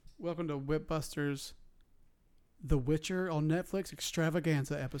Welcome to Whipbusters The Witcher on Netflix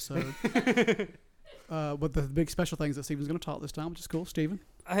extravaganza episode. With the big special things that Steven's going to talk this time, which is cool. Steven?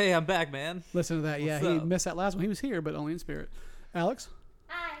 Hey, I'm back, man. Listen to that. What's He up? missed that last one. He was here, but only in spirit. Alex?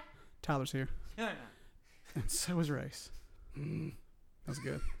 Hi. Tyler's here. Yeah. And so is Race. That's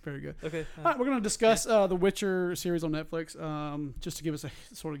good. Very good. Okay. All right, we're going to discuss the Witcher series on Netflix. Just to give us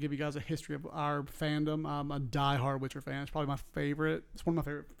give you guys a history of our fandom. I'm a diehard Witcher fan. It's probably my favorite. It's one of my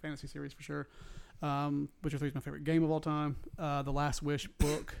favorite fantasy series for sure. Witcher 3 is my favorite game of all time. The Last Wish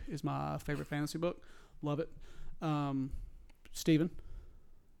book is my favorite fantasy book. Love it. Steven,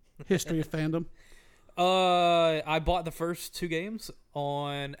 history of fandom. I bought the first two games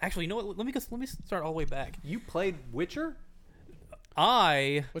on. Actually, you know what? Let me start all the way back. You played Witcher?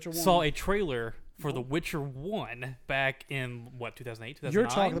 I Witcher saw 1. a trailer for The Witcher 1 back in 2008, 2009. You're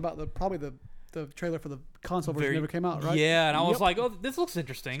talking about the trailer for the console version that never came out, right? Yeah, and I was Yep. like, oh, this looks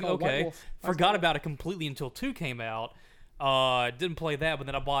interesting. It's called White Okay. Wolf. Forgot about it completely until 2 came out. Didn't play that, but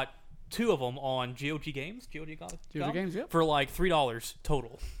then I bought 2 of them on GOG Games. GOG Games, yep. For like $3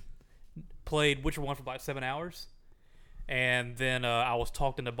 total. Played Witcher 1 for about 7 hours. And then I was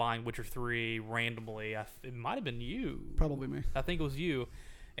talked into buying Witcher 3 randomly. It might have been you. Probably me. I think it was you.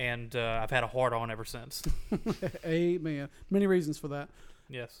 And I've had a hard on ever since. Amen. Many reasons for that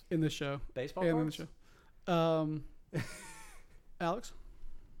Yes. in this show. Baseball And in cards? the show. Alex?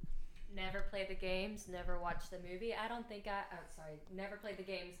 Never played the games, never watched the movie. Never played the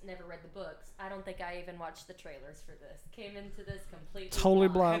games, never read the books. I don't think I even watched the trailers for this. Came into this completely Totally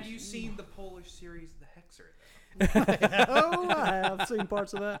blind. Have you seen the Polish series The Hexer? Oh, I have seen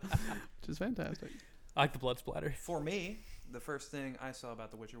parts of that, which is fantastic. I like the blood splatter. For me, the first thing I saw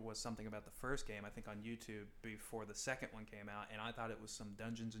about The Witcher was something about the first game, I think on YouTube, before the second one came out, and I thought it was some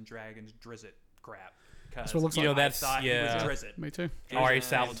Dungeons and Dragons Drizzt crap. That's what it looks You know, like. that's- I thought yeah. it was Drizzt. Me too. R.A. And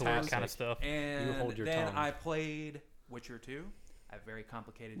Salvatore fantastic. kind of stuff. And You hold your then tongue. I played Witcher 2. I have very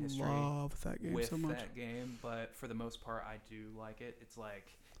complicated history Love that game with so much. that game, but for the most part, I do like it. It's like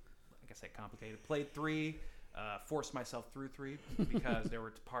I said, complicated. Played 3, forced myself through 3 because there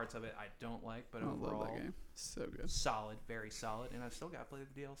were parts of it I don't like, but I love overall, that game. So good. solid, very solid, and I still got to play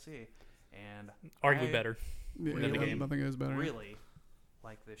the DLC. And Arguably I better. Yeah, Than the game. I think it was better. really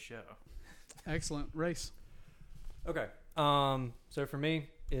like this show. Excellent. Race. Okay. So for me,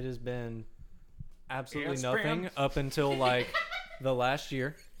 it has been absolutely Yes, nothing Bram. up until like the last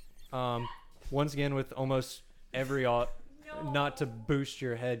year. Once again, with almost every not to boost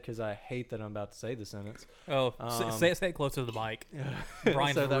your head because I hate that I'm about to say the sentence. Oh, say it closer to the mic.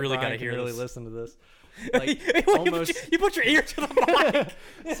 Brian's so that really Brian gotta can hear really this. listen to this. Like you, almost you put your ear to the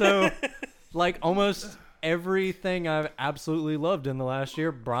mic. so, like almost everything I've absolutely loved in the last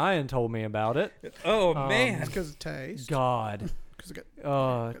year. Brian told me about it. Oh, Um, man. It's because of taste. God. 'Cause it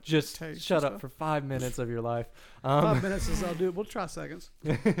got Just taste shut and up stuff. for 5 minutes of your life. 5 minutes is I'll do it. We'll try seconds.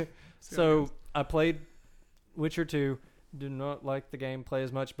 So I played Witcher 2. Do not like the gameplay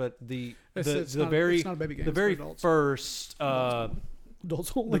as much, but It's the not, very it's not a baby game. the it's very for adults. first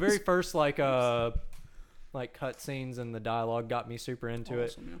Adults only. the very first like cutscenes and the dialogue got me super into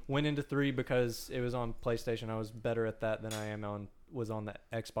it. Awesome, yeah. Went into 3 because it was on PlayStation. I was better at that than I am on the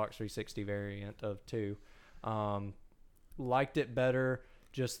Xbox 360 variant of 2. Liked it better.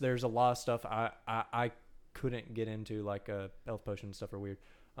 Just there's a lot of stuff I couldn't get into, like health potion stuff are weird.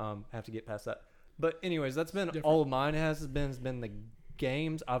 Have to get past that. But anyways, that's been Different. all of mine has been the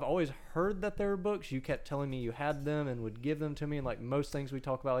games. I've always heard that there were books. You kept telling me you had them and would give them to me. And like most things we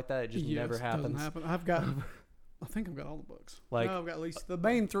talk about like that, it just Yes, never it doesn't happens. happen. I've got. I think I've got all the books. Like- no, I've got at least the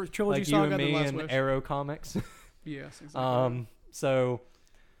main trilogy Like you saga. and me the Last and Wish. Arrow Comics. Yes, exactly. So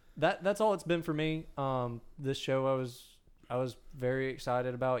that's all it's been for me. This show I was very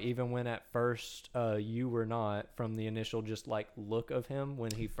excited about, even when at first you were not, from the initial just like look of him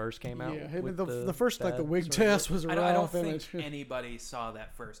when he first came out. Yeah, him, with the first like the bad wig sort of test look. was a I don't rough think image. anybody saw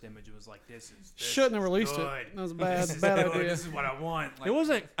that first image and was like, "This Shouldn't have is released good. it. That was a bad, This is bad good. idea. This is what I want." Like, It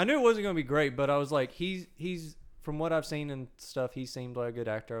wasn't. I knew it wasn't going to be great, but I was like, he's from what I've seen and stuff, he seemed like a good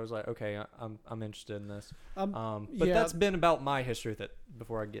actor. I was like, okay, I'm interested in this. But yeah. that's been about my history with it.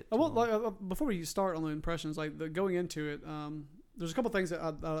 Before I get to Before we start on the impressions, like going into it, there's a couple things that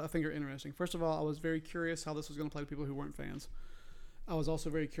I think are interesting. First of all, I was very curious how this was going to play to people who weren't fans. I was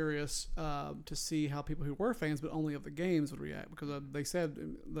also very curious to see how people who were fans but only of the games would react, because they said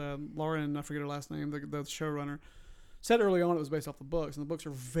Lauren, I forget her last name, the showrunner, said early on it was based off the books, and the books are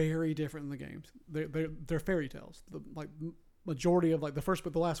very different than the games. They're fairy tales. The majority of like the first,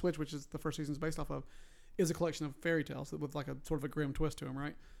 but the Last Witch, which is the first season is based off of, is a collection of fairy tales with like a sort of a grim twist to them,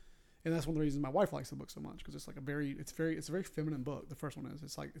 right? And that's one of the reasons my wife likes the book so much, because it's like it's a very feminine book. The first one is.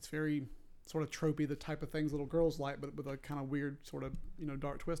 It's very sort of tropey, the type of things little girls like, but with a kind of weird sort of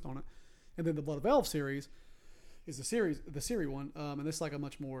dark twist on it. And then the Blood of Elves series is the series one, and it's like a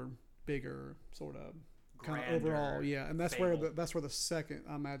much more bigger sort of kind of overall, yeah. And that's where the second,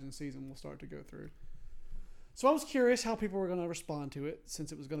 I imagine, season will start to go through. So I was curious how people were going to respond to it,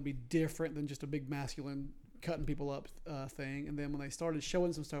 since it was going to be different than just a big masculine cutting people up thing. And then when they started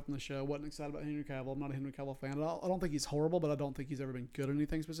showing some stuff from the show, wasn't excited about Henry Cavill. I'm not a Henry Cavill fan. I don't think he's horrible, but I don't think he's ever been good at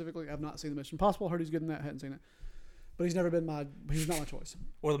anything specifically. I've not seen the Mission Impossible. Heard he's good in that. Hadn't seen it, but he's never been he's not my choice.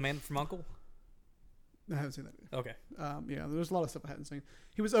 Or The Man from U.N.C.L.E.? I haven't seen that either. Okay. Yeah, there's a lot of stuff I hadn't seen.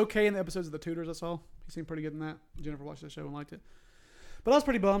 He was okay in the episodes of The Tudors I saw. He seemed pretty good in that. Jennifer watched the show and liked it. But I was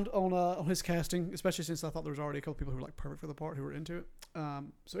pretty bummed on his casting, especially since I thought there was already a couple people who were like perfect for the part, who were into it.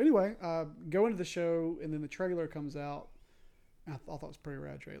 So anyway, go into the show, and then the trailer comes out. And I thought it was a pretty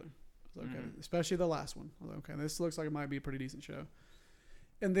rad trailer. I was like, okay, especially the last one. I was like, okay, this looks like it might be a pretty decent show.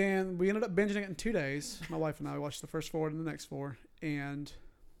 And then we ended up binging it in 2 days. My wife and I watched the first 4 and the next 4, and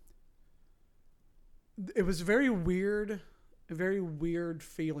it was a very weird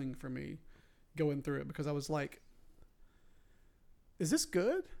feeling for me going through it, because I was like, is this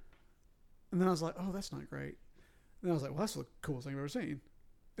good? And then I was like, oh, that's not great. And then I was like, well, that's the coolest thing I've ever seen.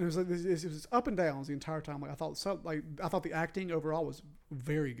 And it was like, it was up and downs the entire time. Like I thought the acting overall was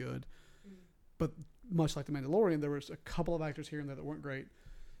very good, but much like The Mandalorian, there was a couple of actors here and there that weren't great.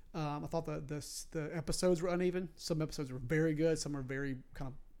 I thought the episodes were uneven. Some episodes were very good. Some are very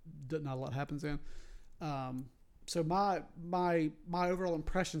kind of not a lot happens in. So my overall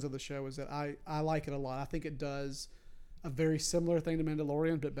impressions of the show is that I like it a lot. I think it does a very similar thing to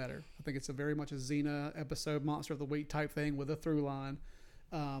Mandalorian, but better. I think it's very much a Xena episode, Monster of the Week type thing with a through line.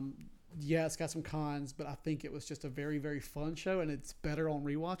 Yeah, it's got some cons, but I think it was just a very, very fun show, and it's better on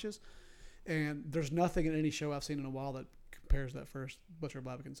rewatches. And there's nothing in any show I've seen in a while that compares to that first Butcher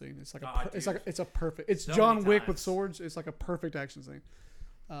Blaviken scene. It's like it's a perfect. It's so John Wick with swords. It's like a perfect action scene.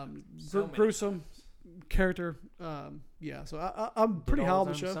 Gruesome character. Yeah, so I'm pretty high on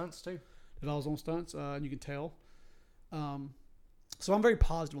the show. Stunts too. Did all his own stunts, and you can tell. So I'm very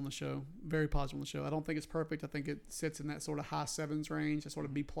positive on the show. Very positive on the show. I don't think it's perfect. I think it sits in that sort of high 7s range, that sort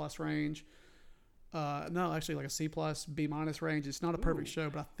of B+ range. No, actually like a C+, B- range. It's not a perfect show,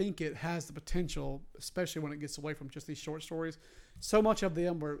 but I think it has the potential, especially when it gets away from just these short stories. So much of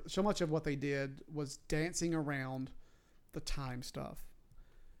what they did was dancing around the time stuff.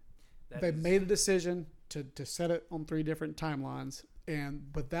 They made a decision to set it on 3 different timelines, and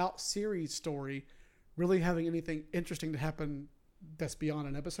without series story really having anything interesting to happen that's beyond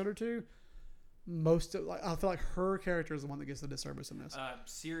an episode or 2, I feel like her character is the one that gets the disservice in this.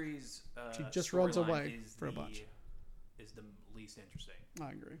 Series she just runs away for a bunch. Is the least interesting.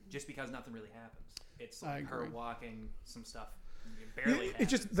 I agree. Just because nothing really happens. It's I like her agree. walking, some stuff barely happens.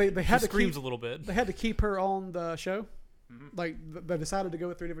 It's just they had to screams a little bit. They had to keep her on the show. Like they decided to go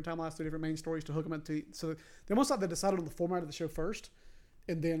with 3 different timelines, 3 different main stories to hook them into. So they almost like they decided on the format of the show first,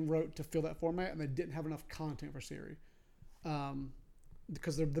 and then wrote to fill that format, and they didn't have enough content for Siri.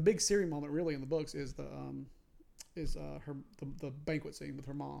 Because the big Siri moment really in the books is the banquet scene with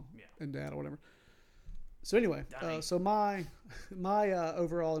her mom and dad or whatever. So anyway, so my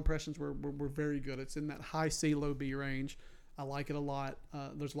overall impressions were very good. It's in that high C, low B range. I like it a lot.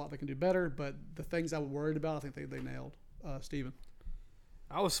 There's a lot they can do better, but the things I was worried about, I think they nailed. Steven.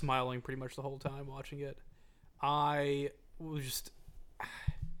 I was smiling pretty much the whole time watching it. I was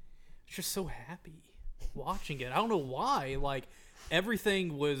just so happy watching it. I don't know why. Like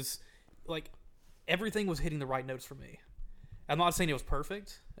everything was hitting the right notes for me. I'm not saying it was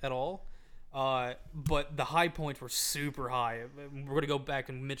perfect at all, but the high points were super high. We're gonna go back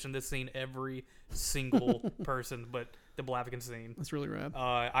and mention this scene every single person, but the Blaviken scene. That's really rad.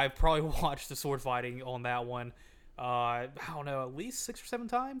 I've probably watched the sword fighting on that one. I don't know, at least 6 or 7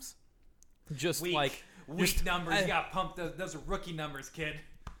 times. Just weak numbers. You got pumped. Those are rookie numbers, kid.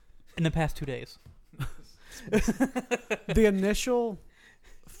 In the past 2 days. The initial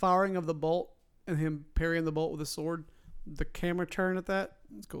firing of the bolt and him parrying the bolt with a sword, the camera turn at that,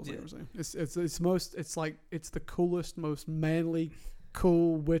 it's cool. Yeah. It's the coolest, most manly,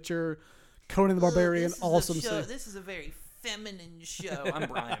 cool Witcher, Conan the Barbarian, awesome. This is a very feminine show. I'm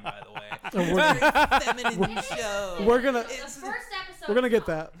Brian, by the way. Feminine show. We're gonna get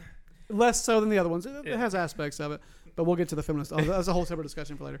fun. that. Less so than the other ones. It has aspects of it, but we'll get to the feminist. That's a whole separate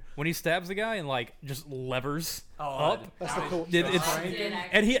discussion for later. When he stabs the guy and like just levers up, that's the cool. And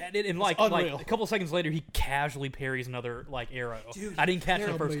a couple of seconds later, he casually parries another like arrow. Dude, I didn't catch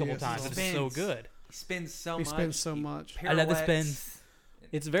it the first couple of times. It's so good. He spins so much. I love the spins.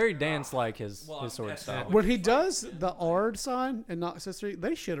 It's very dance-like his Well, his sword that's style. not When he does the Ard sign in Knox history,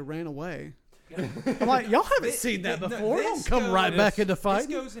 they should have ran away. I'm like, y'all haven't seen that before. This Don't come right goes- back into This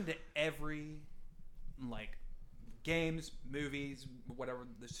fighting. goes into every like games, movies, whatever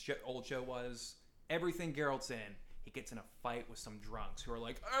the old show was. Everything Geralt's in, he gets in a fight with some drunks who are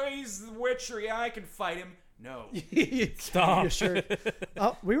like, "Oh, he's the witchery. I can fight him." No, Stop. Yeah, sure.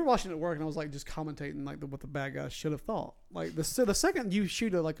 We were watching it at work, and I was like just commentating like what the bad guys should have thought. Like the second you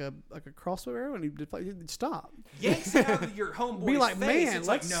shoot like a crossbow arrow and you stop. yanks it out of your homeboy's Be like, face. man, It's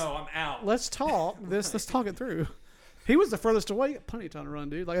like, let's- no, I'm out. Let's talk this. Let's talk it through. He was the furthest away. Plenty of time to run,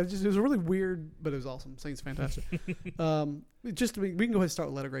 dude. Like it was really weird, but it was awesome. Scene's fantastic. Just we can go ahead and start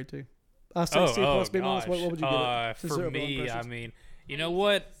with letter grade too. I say C plus B minus. What would you give it? Since For zero me, I impressions. mean, you know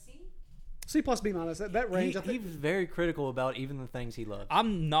what? C plus B minus. That range. I He think was very critical about even the things he loved.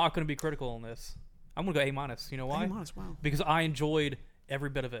 I'm not going to be critical on this. I'm going to go A minus. You know why? A minus. Wow. Because I enjoyed every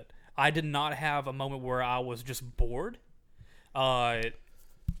bit of it. I did not have a moment where I was just bored.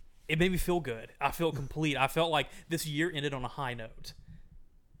 It made me feel good. I felt complete. I felt like this year ended on a high note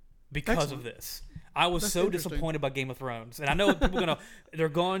because Excellent. of this. I was That's so interesting. disappointed by Game of Thrones, and I know people they're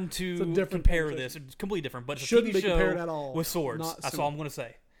going It's a to different compare conversation. this. It's completely different, but it's Shouldn't a be TV show compared at all. with swords. Not That's similar. all I'm going to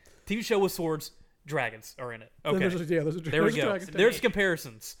say. TV show with swords, dragons are in it. Then Okay, there's there we a go. dragon There's tag.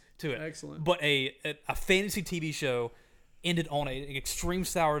 comparisons to it. Excellent. But a fantasy TV show ended on an extreme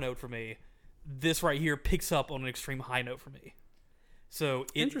sour note for me. This right here picks up on an extreme high note for me. So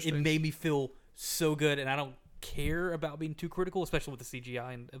it Interesting. made me feel so good, and I don't care about being too critical, especially with the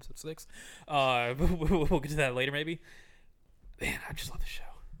CGI in episode 6. We'll get to that later, maybe. Man, I just love the show.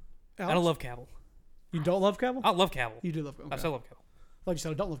 I Alex, don't love Cavill. You don't love Cavill? I love Cavill. You do love. Okay. I still love Cavill. Like you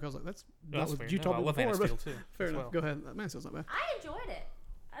said, I don't love Cavill. I was like, that's No, not that's what fair. you No, told I me love Man before. of But Steel, too, fair as enough. well. Go ahead. That Man of Steel's not bad. I enjoyed it.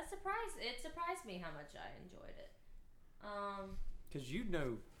 It surprised me how much I enjoyed it. Because you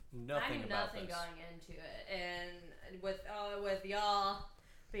know nothing I knew about nothing this. going into it, and with y'all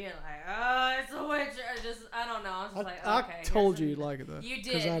being like, "Oh, it's a Witcher," I don't know. I was just like, I okay. told here's you some- you'd like it though. You 'Cause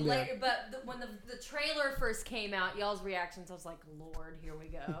did, I did. but when the trailer first came out, y'all's reactions, I was like, Lord, here we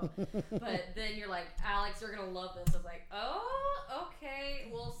go. But then you're like, Alex, you're gonna love this. I was like, oh, okay,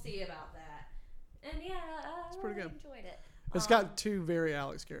 we'll see about that. And yeah, I pretty really good. enjoyed it. It's got two very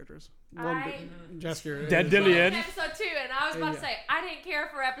Alex characters. One, Jaskier. Dead Well, Dillian. episode 2, and I was about to Yeah. say, I didn't care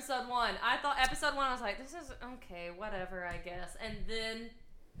for episode 1. I thought episode 1, I was like, this is okay, whatever, I guess. And then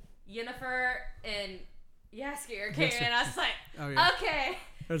Yennefer and Jaskier came in, I was like, Oh yeah. okay.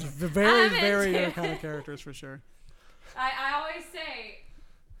 There's very, I'm very into different kind it. of characters for sure. I always say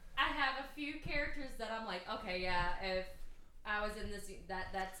I have a few characters that I'm like, okay, yeah, if I was in this,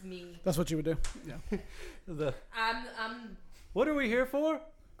 that's me. That's what you would do. Yeah. I'm What are we here for?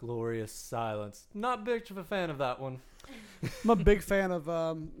 Glorious silence. Not big of a fan of that one. I'm a big fan of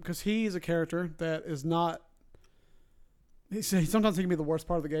because he's a character that is not. Sometimes he can be the worst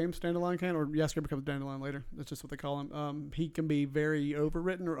part of the game. Dandelion can, or Jaskier becomes Dandelion later. That's just what they call him. He can be very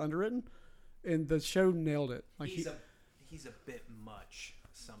overwritten or underwritten, and the show nailed it. Like he's a bit much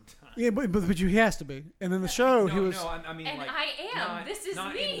sometimes. yeah, but he has to be. And then the show, he was. I mean, And like, I am. Not, This is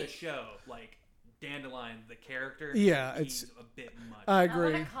not me. in the show. Like Dandelion, the character. Yeah, he's it's- a bit much. I I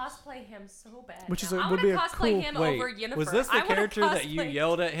agree. want to cosplay him so bad. Which is now. a- I would want be to a cosplay cool- him Wait, over Yennefer. was this I the wanna character that you cosplay-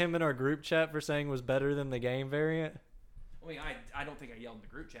 yelled at him in our group chat for saying was better than the game variant? I mean, I don't think I yelled in the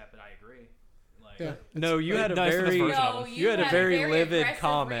group chat, but I agree. Like, Yeah. No, you had a No, it's the very first version of No, him. You had a very livid aggressive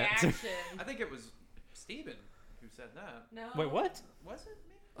comment. reaction. I think it was Steven who said that. No. Wait, what? Was it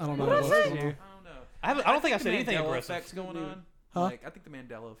me? I don't know. What what did I was say? going on. I don't know. I don't think I the said anything Mandela aggressive. effect's going on. Huh? Like, I think the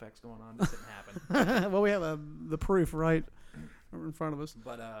Mandela effect's going on. This didn't happen. Well, we have the proof right in front of us.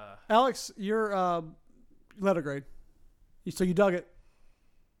 But Alex, your letter grade. So you dug it.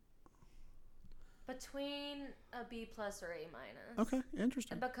 Between a B plus or A minus. Okay,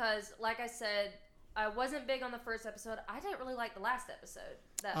 interesting. Because, like I said, I wasn't big on the first episode. I didn't really like the last episode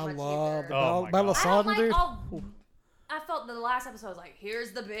that I much love the either. Oh Battle my of God. I don't Sodden, like dude. all. I felt the last episode was like,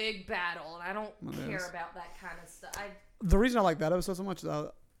 here's the big battle, and I don't It care is. about that kind of stuff. The reason I like that episode so much is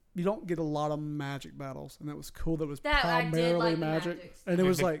you don't get a lot of magic battles, and it was cool that it was That I did primarily like the magic, magic stuff. and it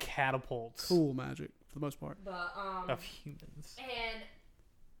was The like catapults cool magic for the most part. But of humans. and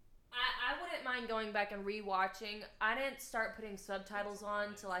I wouldn't mind going back and rewatching. I didn't start putting subtitles on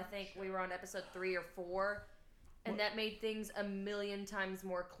until I think we were on episode 3 or 4, and that made things a million times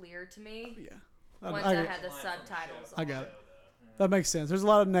more clear to me Yeah, once I had the subtitles on. I got it. That makes sense. There's a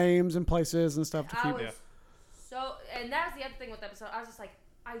lot of names and places and stuff to I keep. was Yeah. so, and that was the other thing with the episode. I was just like,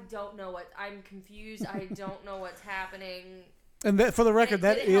 I don't know what. I'm confused. I don't know what's happening. And that, for the record, And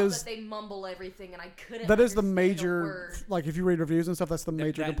that it didn't help is that they mumble everything, and I couldn't. that is the understand a major. word. Like if you read reviews and stuff, that's the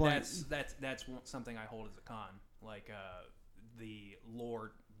major complaint. That's something I hold as a con. Like the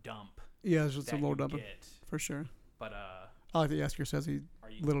lore dump. Yeah, it's just a that low you dumping get. for sure. But I like that Yaskier says he are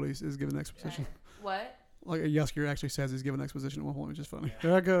you? literally is giving exposition. What? Like Yaskier actually says he's giving exposition at one point, which is funny.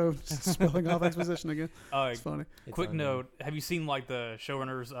 There I go, spilling off exposition again. It's funny. It's Quick on note: have you seen like the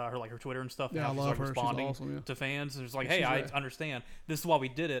showrunners, her Twitter and stuff? Yeah, how I she's, love like, her. She's responding awesome. Yeah. to fans. And it's like, Yeah, hey, she's I right. understand. This is why we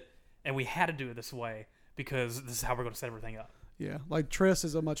did it, and we had to do it this way because this is how we're going to set everything up. Yeah, like Triss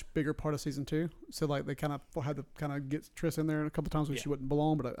is a much bigger part of season 2, so like they kind of had to kind of get Triss in there a couple times when Yeah. she wouldn't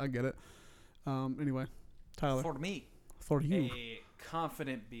belong, but I get it. Anyway, Tyler, For me, for you, a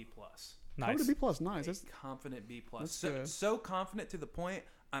confident B plus. I would Nice. be plus. Nice. A That's, confident B plus. that's So, good. so confident to the point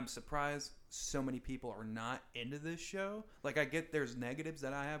I'm surprised so many people are not into this show. Like I get there's negatives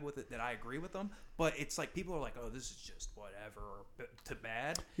that I have with it that I agree with them, but it's like people are like, oh, this is just whatever or to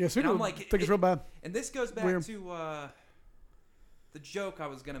bad. yeah, so And people I'm like, think it's real bad. And this goes back Weird. to the joke I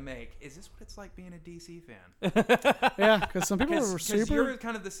was gonna make. Is this what it's like being a DC fan? Yeah, because some people are Because super. you're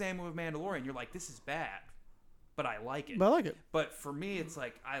kind of the same with Mandalorian. You're like, this is bad, but I like it. But I like it. But for me, it's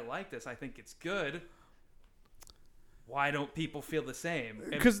like I like this. I think it's good. Why don't people feel the same?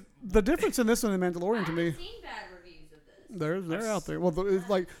 And Because the difference in this one and Mandalorian to me, I've seen bad reviews of this. they're out there. Well, it's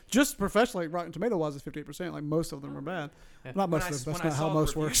like just professionally, Rotten Tomato wise, is 58%. Like most of them are bad. Yeah. Not When most I- of them. That's when I not how saw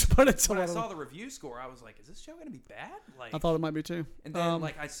most the works, reviews- but it's a when I lot of saw them. the review score, I was like, is this show gonna be bad? Like, I thought it might be too. and then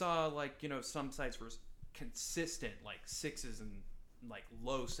like I saw like some sites were consistent like 6s and like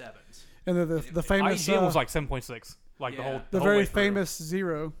low 7s. and the famous IGN was like 7.6. Like the Yeah. whole the whole very way through. famous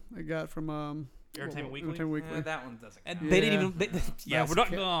Zero I got from Entertainment Weekly? Entertainment Weekly. That one doesn't. And count. they didn't Yeah. even. Yeah, That's-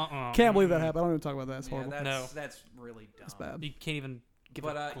 we're not. Can't believe that happened. I don't even talk about that. It's Yeah, horrible. that's really dumb. It's bad. You can't even give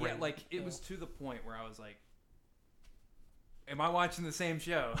But a yeah, grade. like it was to the point where I was like, "Am I watching the same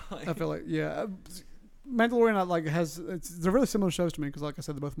show?" Like, I feel like Mandalorian they're really similar shows to me because like I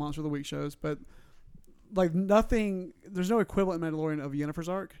said they're both Monster of the Week shows, but like nothing. There's no equivalent in Mandalorian of Yennefer's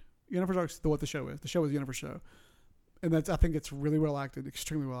arc. Yennefer's arc's what the show is. The show is Yennefer's show, and I think it's really well acted,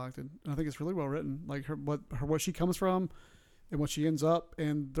 extremely well acted, and I think it's really well written. Like what she comes from, and what she ends up,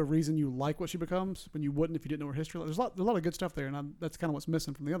 and the reason you like what she becomes when you wouldn't if you didn't know her history. There's a lot of good stuff there, and that's kind of what's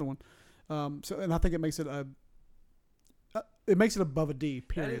missing from the other one. And I think it makes it above a D. that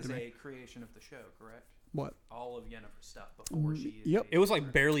Period. is To me. a creation of the show, correct? What? All of Yennefer's stuff before she. Yep. it was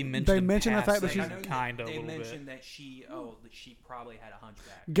like barely mentioned. They in mentioned the fact that passing, she's- kind of a They little bit. mentioned that she probably had a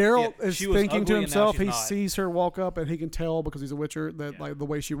hunchback. Geralt Yeah, is she was thinking to ugly and now himself. she's He not. sees her walk up, and he can tell because he's a Witcher that Yeah. like the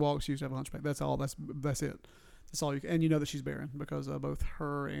way she walks, she used to have a hunchback. That's all. That's it. That's all you can. And you know that she's barren because both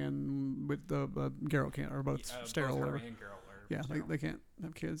her and with the Geralt can't are both sterile. Both or her whatever. and Geralt are Yeah, sterile. they can't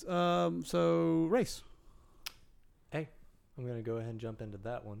have kids. So race, I'm gonna go ahead and jump into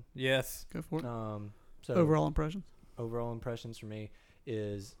that one. Yes. go for it. So Overall impressions. overall impressions for me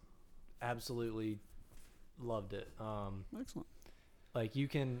is absolutely loved it. Excellent. Like you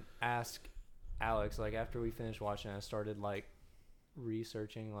can ask Alex. Like after we finished watching, I started like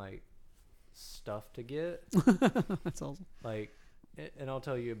researching like stuff to get. That's awesome. Like, and I'll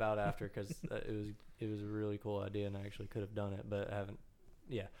tell you about after because it was a really cool idea and I actually could have done it, but I haven't.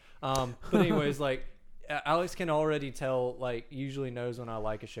 Yeah. But anyways, like Alex can already tell. Like usually knows when I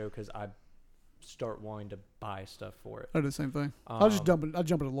like a show because I start wanting to buy stuff for it. I do the same thing. I'll just Um,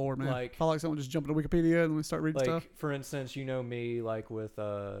 jump into lore, man. like- if I like something, just jump into Wikipedia and we start reading Like stuff. for instance, you know me like with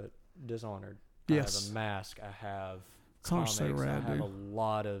Dishonored. Yes. I have a mask. I have Dishonored's comics. so rad, I have dude. a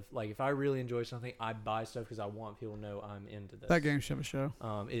lot of like if I really enjoy something, I buy stuff because I want people to know I'm into this. That game should have a show.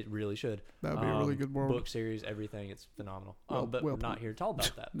 It really should. That would be a really good world. Book series, everything. It's phenomenal. Well- But well we're not put. here to talk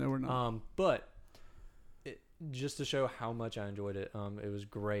about that. No, we're not. But just to show how much I enjoyed it, it was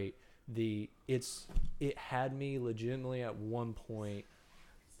great. It had me legitimately at one point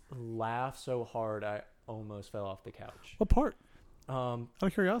laugh so hard I almost fell off the couch. What part? Um, Out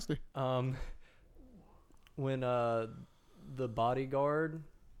of curiosity. when the bodyguard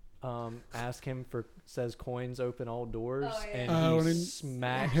asked him says coins open all doors, Oh, yeah. and Oh, he and he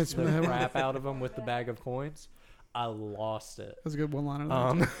smacks hits him the in the head. crap out of him with the bag of coins. I lost it. That's a good one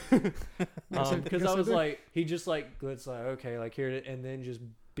liner. Because I was like, he just like it's like okay, like here it, and then just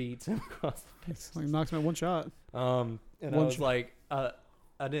beats him across the face. like knocks him at one shot. And I One was shot. like,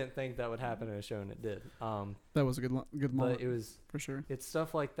 I didn't think that would happen in a show, and it did. That was a good But moment it was for sure. it's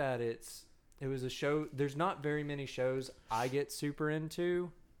stuff like that. It was a show. There's not very many shows I get super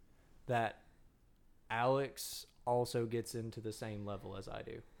into that Alex also gets into the same level as I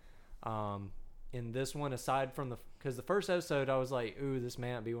do. in this one, aside from because the first episode, I was like, ooh, this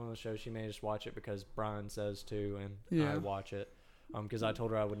may not be one of those shows she may just watch it because Brian says to, and I watch it. Because I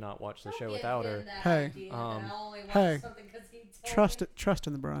told her I would not watch the show without her. Hey. Trust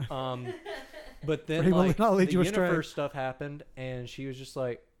in the Brian. But then He will like, not lead the you astray. Yennefer stuff happened, and she was just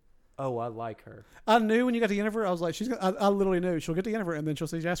like, oh, I like her. I knew when you got to Yennefer, I was like, I literally knew she'll get to Yennefer and then she'll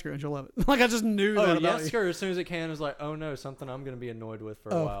see Jaskier and she'll love it. Like I just knew that about you. Jaskier, as soon as it can, was like, oh no, something I'm going to be annoyed with for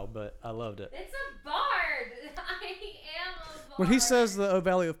a while, but I loved it. It's a bard. I am a bard. When he says the O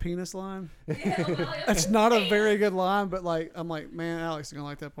Valley of Penis line, Yeah, well, it's not a very good line, but like I'm like, man, Alex is gonna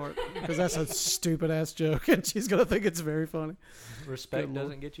like that part because that's a stupid ass joke, and she's gonna think it's very funny. Respect Good Lord.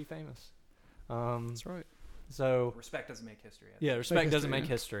 doesn't get you famous. That's right. So Respect doesn't make history. yeah, respect doesn't history, make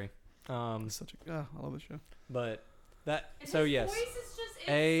yeah. history. It's such a I love the show. But that And so his yes, voice is just it's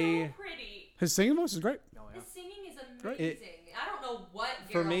A- so pretty. His singing voice is great. Oh, yeah. His singing is Great. amazing. I don't know what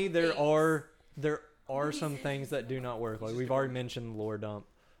for me Geralt there thinks. are some things that do not work. Like we've already mentioned lore dump.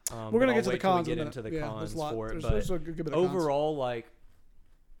 We're gonna but get to I'll the wait till we cons. get in a into the minute. cons there's a lot. for it. There's But a good bit of cons. overall, like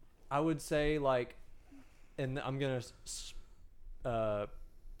I would say, like, and I'm gonna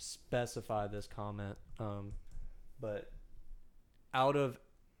specify this comment, but out of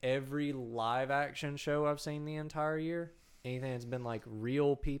every live action show I've seen the entire year, anything that's been like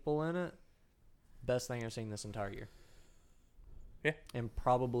real people in it, best thing I've seen this entire year. Yeah. And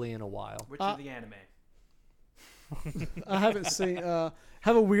probably in a while. Which of the anime? I haven't seen.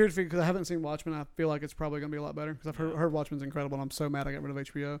 Have a weird feeling because I haven't seen Watchmen. I feel like it's probably gonna be a lot better because I've heard Watchmen's incredible. And I'm so mad I got rid of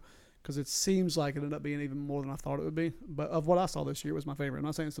HBO because it seems like it ended up being even more than I thought it would be. But of what I saw this year, it was my favorite. I'm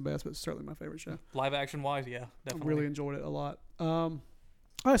not saying it's the best, but it's certainly my favorite show. Live action wise, yeah, I definitely. really enjoyed it a lot. All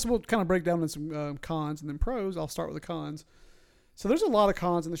right, so we'll kind of break down into some cons and then pros. I'll start with the cons. So there's a lot of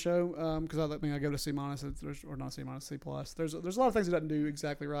cons in the show because I go to C minus or not C minus, C plus. There's a lot of things it doesn't do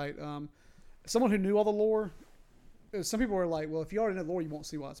exactly right. Someone who knew all the lore. Some people are like, well, if you already know the lore, you won't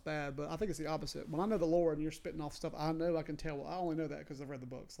see why it's bad. But I think it's the opposite. When I know the lore and you're spitting off stuff, I know I can tell. Well, I only know that because I've read the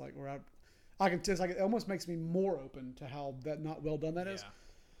books. Like where I can just like it almost makes me more open to how that not well done that is.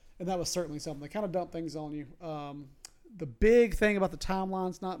 And that was certainly something. They kind of dump things on you. The big thing about the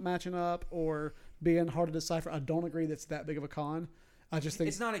timelines not matching up or being hard to decipher, I don't agree that's that big of a con. I just think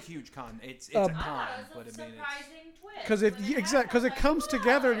It's not a huge con. It's a I con, thought it but was I a mean, surprising twist. because it comes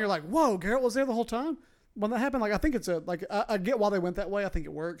together and you're like, whoa, Geralt was there the whole time. When that happened, like I think it's I get why they went that way. I think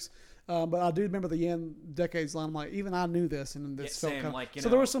it works, but I do remember the end decades line. I'm like, even I knew this, and this felt same, kind of, like, you so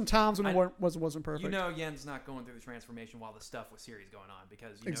there know, were some times when I- it wasn't perfect. you know, Yen's not going through the transformation while the stuff with Ciri's going on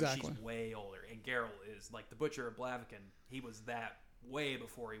because you know Exactly. she's way older, and Geralt is like the Butcher of Blaviken. He was that way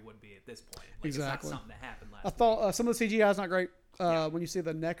before he would be at this point. Like, Exactly. It's not something that happened last. I thought some of the CGI is not great. When you see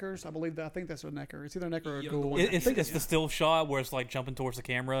the Neckers, I think that's a Necker. It's either a Necker or a Yeah, ghoul. the one- It's, think it's it's- the still shot where it's like jumping towards the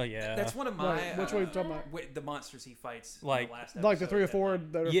camera. Yeah, That's one of my. Right. Which one are you talking about? The monsters he fights. Like- in the last Like the episode 3 or that, 4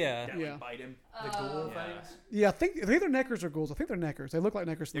 like, that are, Yeah. that, yeah. like, bite him. The ghoul Yeah. things? Yeah, I think they're either Neckers or ghouls. I think they're Neckers. They look like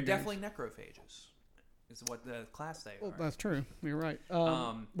Neckers. They're in the games. definitely necrophages. Is what the class they Well, are. that's true. You're right.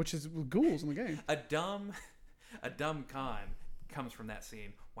 Um, Which is ghouls in the game. A dumb con comes from that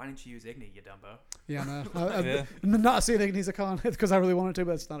scene. Why didn't you use Igni, you Dumbo? Yeah, no. Yeah. I'm not seeing it. He's a con because I really wanted to,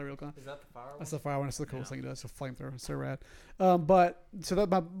 but it's not a real con. Is that the fire That's the fire one. It's the coolest Yeah. thing he does. It's a flamethrower. It's so rad. But so that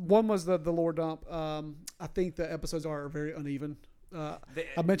my one was the lore dump. I think the episodes are very uneven. I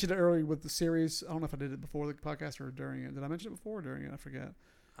mentioned it earlier with the series. I don't know if I did it before the podcast or during it. Did I mention it before or during it? I forget.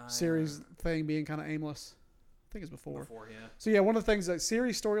 Series thing being kind of aimless. I think it's before. yeah. So yeah, one of the things that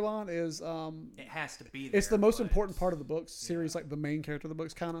series storyline is It has to be there. it's the most but important part of the books. Series like the main character of the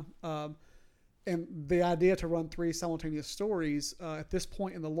books, kind of. And the idea to run 3 simultaneous stories at this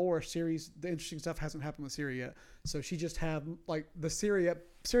point in the lore series, the interesting stuff hasn't happened with Ciri yet. So she just have like the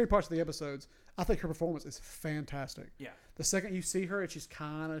Ciri parts of the episodes. I think her performance is fantastic. Yeah. The second you see her, and she's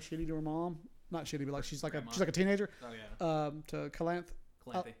kind of shitty to her mom. Not shitty, but like she's like Grandma. a teenager. Oh yeah. To Calanthe.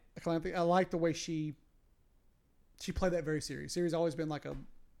 Calanthe. I like the way she played that very serious. Ciri's always been like a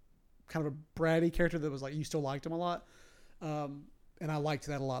kind of a bratty character that was like you still liked him a lot, and I liked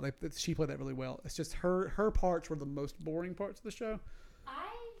that a lot. She played that really well. It's just her parts were the most boring parts of the show. I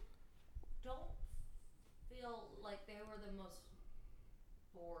don't feel like they were the most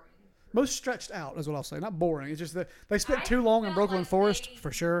boring. Most stretched out is what I'll say. Not boring. It's just that they spent I too long in felt Brooklyn like Forest they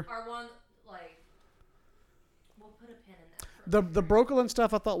for sure. Are one like we'll put a pin in that. For The Brooklyn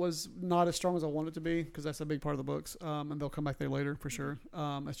stuff I thought was not as strong as I wanted it to be because that's a big part of the books, and they'll come back there later for sure.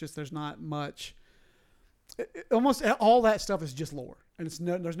 It's just there's not much. Almost all that stuff is just lore, and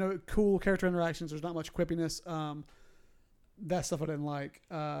there's no cool character interactions. There's not much quippiness. That stuff I didn't like.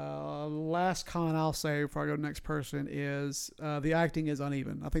 Last con I'll say before I go to the next person is the acting is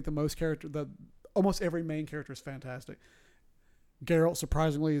uneven. I think almost every main character is fantastic. Geralt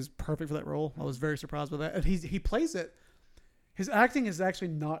surprisingly is perfect for that role. I was very surprised by that, and he plays it. His acting is actually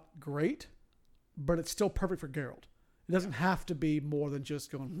not great, but it's still perfect for Geralt. It doesn't have to be more than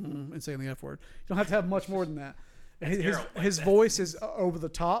just going and saying the F word. You don't have to have much more than that. His voice is over the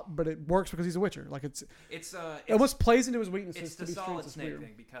top, but it works because he's a Witcher. Like it almost plays into his weaknesses. It's to the be Solid It's Snake weird.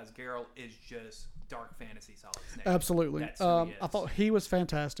 thing because Geralt is just dark fantasy Solid Snake. Absolutely. That's who he I is. thought he was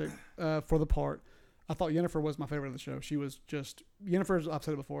fantastic for the part. I thought Yennefer was my favorite of the show. She was just Yennefer. I've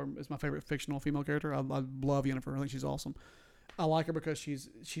said it before. Is my favorite fictional female character. I love Yennefer. I think she's awesome. I like her because she's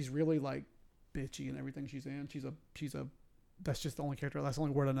really like bitchy in everything she's in. She's a that's just the only character. That's the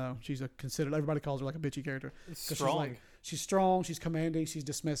only word I know. She's a considered. Everybody calls her like a bitchy character. 'Cause Strong. She's strong. She's commanding. She's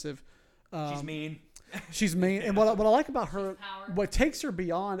dismissive. She's mean. She's mean. And what I like about her, Power. what takes her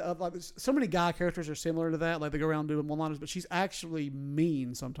beyond like so many guy characters are similar to that. Like they go around doing one-liners, but she's actually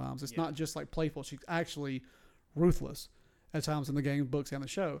mean sometimes. It's not just like playful. She's actually ruthless at times in the game, books, and the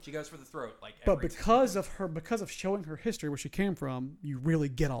show. She goes for the throat. Like But every because of showing her history, where she came from, you really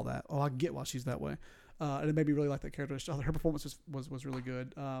get all that. Oh, I get why she's that way, and it made me really like that character. Her performance was really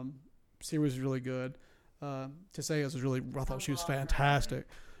good. Siri was really good. Tisea was really. I thought she was fantastic.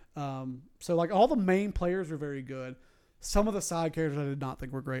 So like all the main players were very good. Some of the side characters I did not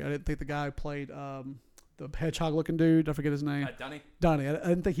think were great. I didn't think the guy who played the hedgehog looking dude. I forget his name. Dunny. Donnie. I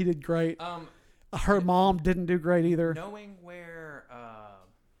didn't think he did great. Her mom didn't do great either. Knowing where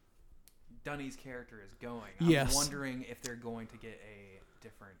Dunny's character is going, Yes. I'm wondering if they're going to get a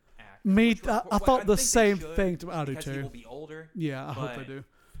different actor. Me, Which I what thought the think they same should, thing. I do because he too. will be older. Yeah, I hope they but- do.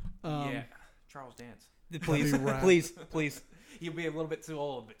 Yeah, Charles Dance. Please, That'd be rad. please. He'll be a little bit too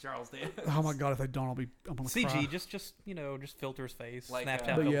old, but Charles Dance. Oh my god, if they don't, I'm gonna CG, cry. just filter his face, Like, Snapchat.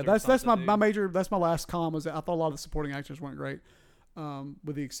 but But yeah, filter or that's my, something, my dude. major. That's my last con was that I thought a lot of the supporting actors weren't great,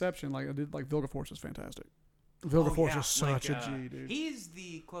 with the exception like I did like Vilgefortz was fantastic. Vilgefortz is such a G, dude. He's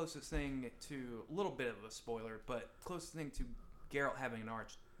the closest thing to a little bit of a spoiler, but closest thing to Geralt having an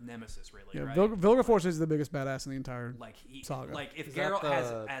arch nemesis, really. Yeah, right? Vilgefortz is the biggest badass in the entire. like Saga. like if Is that Geralt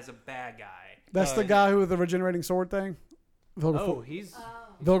the- as a bad guy. That's the guy who with the regenerating sword thing. Oh, Vilgefortz. he's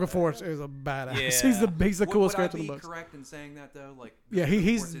Vilgefortz is a badass. Yeah. He's the coolest would character I in be the books. correct in saying that though? Like Yeah, Vilgefortz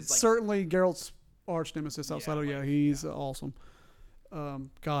he's is, like, certainly Geralt's arch nemesis outside Yeah, of like, he's awesome. God,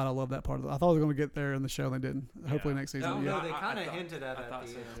 I love that part of it. I thought they were going to get there in the show, and they didn't. Hopefully next season. No, yeah. no, they I kind of thought- hinted at I it thought at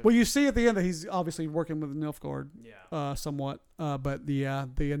the so. end. Well, you see at the end that he's obviously working with Nilfgaard, Yeah. somewhat. But the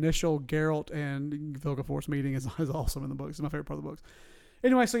initial Geralt and Vilgefortz meeting is awesome in the books. It's my favorite part of the books.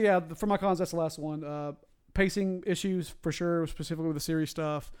 Anyway, so yeah, for my cons, that's the last one. Pacing issues for sure, specifically with the series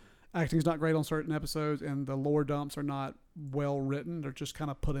stuff. Acting's not great on certain episodes, and the lore dumps are not well written. They're just kind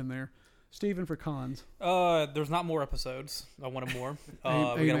of put in there. Steven, for cons. There's not more episodes. I wanted more. We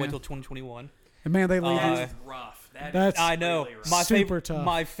gotta Amen. wait till 2021. And man, they leave. That's rough. That's- I know. really rough. My Super favorite, tough.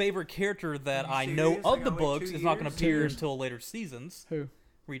 my favorite character that You I serious? know I of gotta the wait books 2 is not going years? to 2 appear years. until later seasons. Who?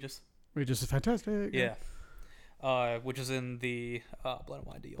 Regis. Regis is fantastic. Yeah. Which is in the Blood and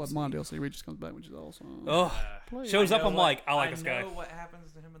Wine DLC. Blood Mon DLC. Regis comes back, which is awesome. Oh, Play it. shows I up. know I'm what- like, I like this I guy. know what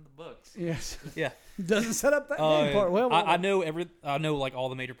happens to him in the books. Yes. Yeah. Doesn't set up that main part well. I know I know like all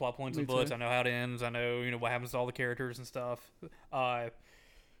the major plot points Me of books. too. I know how it ends. I know what happens to all the characters and stuff.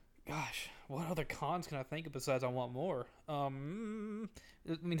 Gosh, what other cons can I think of besides I want more? I mean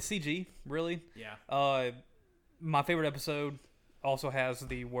CG really. Yeah. My favorite episode also has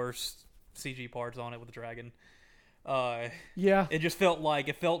the worst CG parts on it with the dragon. Yeah. It just felt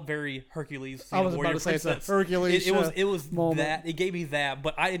very Hercules. I was about Warrior to say it's Princess. a Hercules. It was moment. that. It gave me that,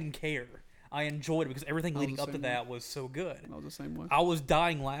 but I didn't care. I enjoyed it because everything I was leading the up to same that was so good. I was the same way. I was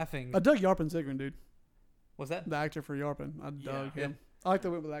dying laughing. I dug Yarpen Zigrin, dude. Was that? The actor for Yarpen. I dug Yeah. him. I like that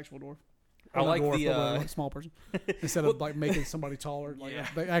we went with the actual dwarf. I Or not like dwarf, the, but like a small person instead of like making somebody taller. Like Yeah.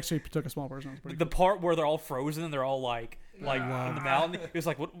 they actually took a small person. That was pretty The cool. part where they're all frozen and they're all like Wow. in the mountain. It was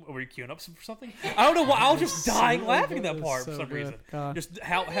like, what were you queuing up for something? I don't know why. I was just dying laughing at that It was part so for some good. reason. God. Just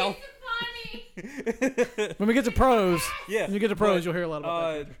how Funny. When we get to pros, yeah. when you get to pros, but, you'll hear a lot about that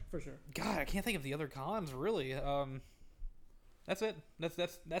uh, character, for sure. God, I can't think of the other cons really. That's it.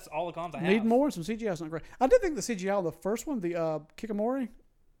 That's all the cons I have. Need more? Some CGI is not great. I did think the CGI on the first one, the Kikamori,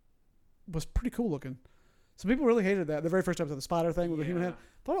 was pretty cool looking. Some people really hated that. The very first episode, the spider thing with the human Yeah. head.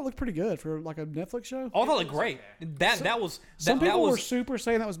 Thought it looked pretty good for like a Netflix show. Oh, I thought it It looked was great. okay. That was Some that people were was super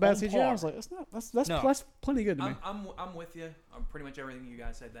saying that was bad on CGI. I par. was like, that's not. That's No. that's plenty good to me. I'm with you. I'm pretty much everything you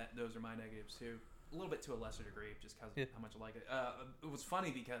guys said. That those are my negatives too. A little bit to a lesser degree, just because Yeah. how much I like it. It was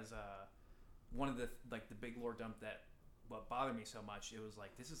funny because one of the big lore dump that what bothered me so much. It was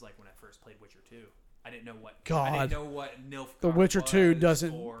like this is like when I first played Witcher 2. I didn't know what. I God. didn't know what Nilfgaard The Witcher 2 was,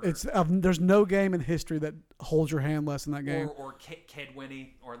 doesn't. Or, It's there's no game in history that holds your hand less than that game. or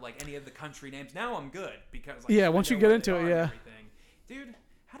Kedwinny, or like any of the country names. Now I'm good because like, Yeah, I once you know get where into they it, are and yeah. everything. Dude,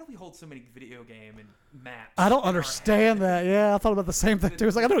 how do we hold so many video game and maps? I don't in our understand head? that. Yeah, I thought about the same thing too.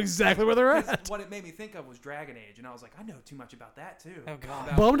 It's like I know exactly where they're 'Cause at. what it made me think of was Dragon Age, and I was like, I know too much about that too. Oh,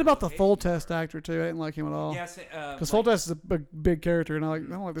 God. Bummed where about the full locations test were. actor too. I didn't like him at all. Yes, Because full test is a big character, and I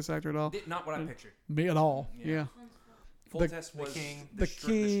don't like this actor at all. not what I pictured. Me at all. Yeah. Yeah. Full The- test was king. The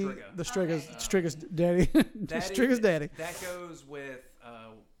key, Striga. the Striga's, Okay. Striga's daddy, That Striga's is- daddy. That goes with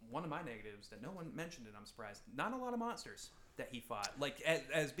one of my negatives that no one mentioned, and I'm surprised. Not a lot of monsters that he fought. Like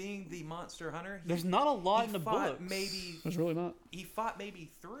as being the monster hunter, There's not a lot he in the fought books. maybe There's really not. he fought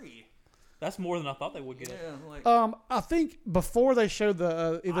maybe 3. That's more than I thought they would get. Yeah, like I think before they showed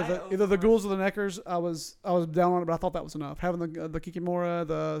the either the ghouls or the neckers, I was down on it, but I thought that was enough. Having the Kikimora,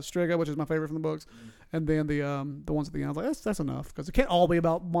 the Striga, which is my favorite from the books, and then the ones at the end, I was like that's enough because it can't all be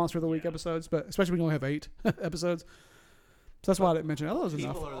about Monster of the Week episodes, but especially when you only have 8 episodes. So that's why I didn't mention it. I thought it was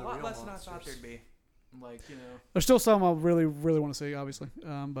enough. People are a the lot real less than I thought monsters. there'd be. Like There's still some I really want to see, obviously,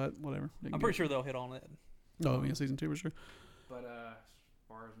 but whatever. I'm pretty sure they'll hit on it. Oh yeah, season 2 for sure. But as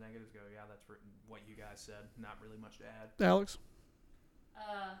far as negatives go, yeah, that's what you guys said. Not really much to add. Alex,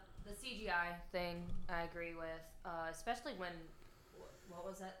 The CGI thing, I agree with. Especially when, what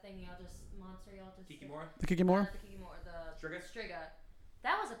was that thing y'all just Kikimora? the Kikimora. The Kikimora, the Striga? Striga.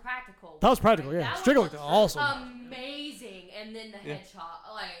 That was a practical. That was practical, yeah. That Striga was looked awesome. Amazing, and then the Yeah.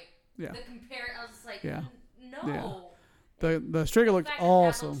 headshot, like Yeah. the compare. I was just like, Yeah. No. Yeah. The Striga The looked fact that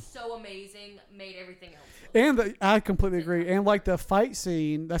awesome. That looked so amazing, made everything else. Look And I completely agree. And like the fight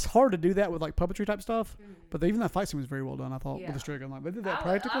scene, that's hard to do that with like puppetry type stuff. But even that fight scene was very well done. I thought Yeah. with the Striga, I'm like they did that I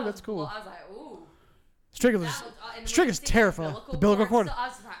practically. was That's cool. I was like, ooh. Striga was That looked, and when Striga's you see terrifying. The umbilical cord. I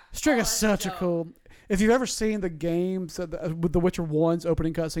was like, Striga's that's such a dope. cool. If you've ever seen the games with the Witcher 1's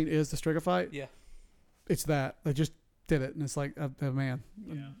opening cutscene is the Striga fight. Yeah. It's that they just did it, and it's like, oh, man,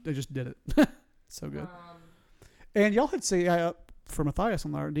 Yeah. they just did it. So good. Um, And y'all had seen for Matthias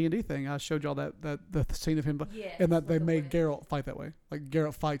on our D&D thing. I showed y'all that the scene of him, yes, and that they with the made witch. Geralt fight that way. Like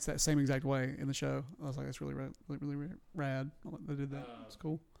Geralt fights that same exact way in the show. I was like, that's really rad. Really rad. They did that. It's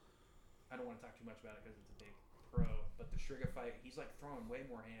cool. I don't want to talk too much about it because it's a big pro. But the Striga fight, he's like throwing way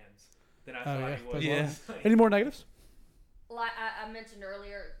more hands than I thought yeah, he was. that's Yeah. Like, Any more negatives? Like I mentioned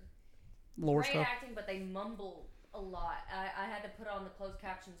earlier, Lore great stuff. acting, but they mumble a lot. I had to put on the closed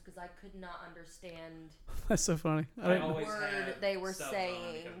captions because I could not understand That's so funny. I I didn't, always word had they were subs on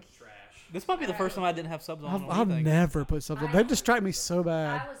saying. because it's trash. This might be the first time I didn't have subs on. I've anything. never put something. They distract me so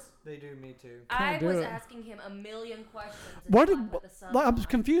bad. I was They do me too. I do was it. asking him a million questions. and Why then did I put the subs like, I'm on. just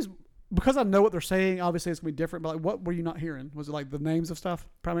confused because I know what they're saying. Obviously, it's gonna be different. But like, what were you not hearing? Was it like the names of stuff The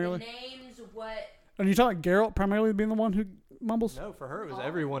primarily? names, what And you talking Geralt primarily being the one who mumbles? No, for her it was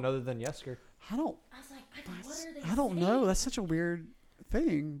everyone other than Yesker. I don't. I was like, what are they I don't saying? know. That's such a weird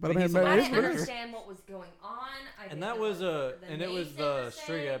thing. But I But mean, he's but a I it is didn't what it is. understand what was going on. I didn't And that know was what and it was names they the were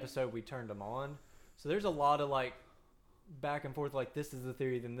saying. Striga episode we turned them on. So there's a lot of like back and forth, like this is the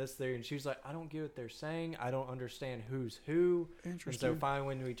theory, then this theory, and she was like, I don't get what they're saying. I don't understand who's who. And so Interesting. finally,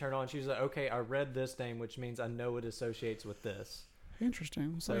 when we turned on, she was like, okay, I read this name, which means I know it associates with this.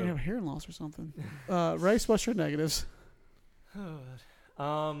 Interesting. So So- you have hearing loss or something. Race, what's your negatives?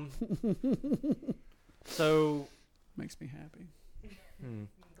 So Makes me happy. I'm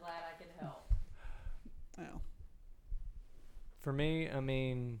glad I could help. Wow. for me, I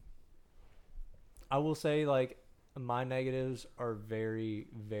mean, I will say like my negatives are very,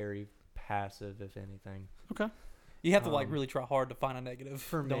 very passive, if anything. You have to like Um, really try hard to find a negative,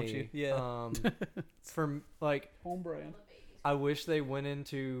 For don't me, you? Yeah. for like, Home brand. I wish they went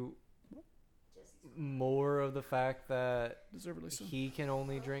into more of the fact that Deservedly so. he can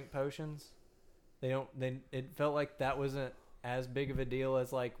only drink potions. They don't. It felt like that wasn't as big of a deal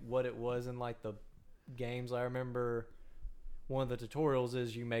as like what it was in like the games. I remember one of the tutorials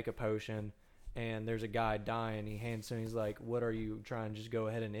is you make a potion and there's a guy dying. He hands to him. He's like, "What are you trying to just go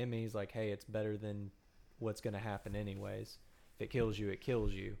ahead and end me?" He's like, "Hey, it's better than what's gonna happen anyways. If it kills you, it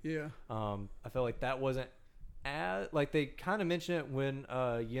kills you." Yeah. I felt like that wasn't as like they kind of mention it when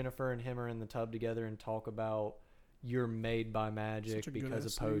Yennefer and him are in the tub together and talk about you're made by magic Such a good because of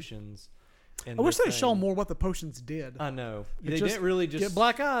ass scene. potions. And I wish this they'd shown thing- more what the potions did. I know It they just didn't really just Get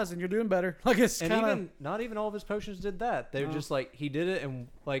black eyes and you're doing better. Like it's and kind of even not even all of his potions did that. They were No. just like he did it and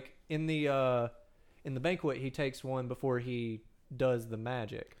like in the banquet he takes one before he does the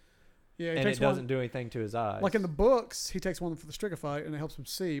magic yeah. He and it takes doesn't one, do anything to his eyes. like in the books, he takes one for the Striga fight and it helps him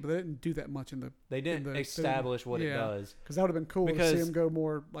see, but they didn't do that much in the they didn't the establish what it yeah. does. because that would have been cool to Because see him go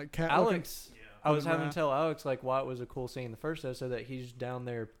more like cat. Alex, I was Hood and having Wrath. to tell Alex like why it was a cool scene in the first episode that he's down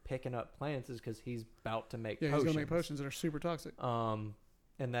there picking up plants is because he's about to make Yeah, potions. he's gonna make potions that are super toxic.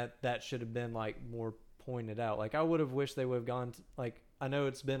 And that should have been like more pointed out. Like I would have wished they would have gone to, like I know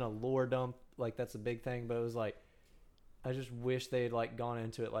it's been a lore dump, like that's a big thing, but it was like I just wish they had like gone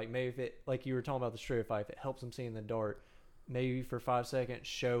into it. Like maybe if it, like you were talking about the Stratify, if it helps him see in the dark, maybe for 5 seconds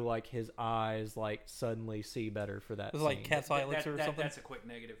show like his eyes like suddenly see better for that. It was like scene. cat's eye elixir or something. That's a quick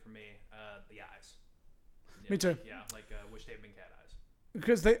negative for me. The eyes. Yeah, Me too. Yeah, like wish they'd been cat eyes.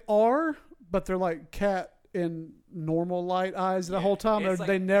 Because they are, but they're like cat in normal light eyes the Yeah, whole time. it's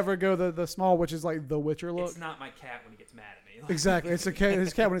They like- never go the small, which is like the Witcher look. It's not my cat when he gets mad at me. Like, Exactly, it's a cat.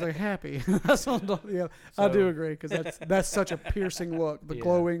 His cat when he's like happy. That's what I'm talking- yeah, I do So- agree because that's such a piercing look. The Yeah.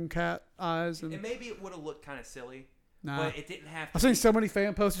 glowing cat eyes and And maybe it would have looked kind of silly, nah. but it didn't have. To I've seen be- so many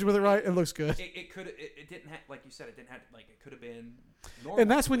fan posters with it. Right, it looks good. It could. It didn't have. Like you said, it didn't have. Like it could have been. Normal. And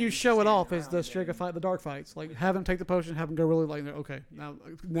that's when you Just show it standing off is around the and Striga then- fight, the dark fights. Like have him take the potion, have him go really like okay.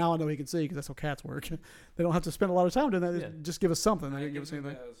 Now I know he can see because that's how cats work. They don't have to spend a lot of time doing that. Yeah. Just give us something. They It didn't give us gives him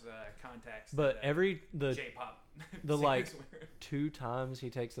anything. those contacts. But that, the J-pop. the, singers like, wear. 2 times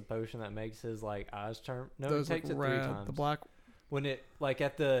he takes the potion that makes his like eyes turn. No, Those he look takes it 3 rad. times. The black. When it like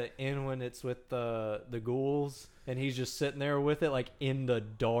at the end when it's with the ghouls and he's just sitting there with it like in the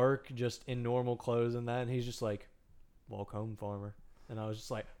dark, just in normal clothes and that, and he's just like, "Walk home, farmer." And I was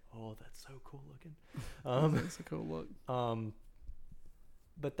just like, "Oh, that's so cool looking." That's a cool look.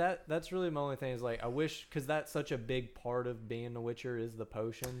 But that's really my only thing is like I wish because that's such a big part of being a Witcher is the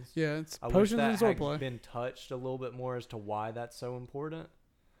potions. Yeah, it's I wish potions that and had swordplay. been touched a little bit more as to why that's so important.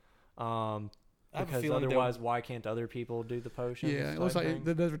 I have a Because feeling otherwise, why can't other people do the potions? Yeah, it type looks like thing?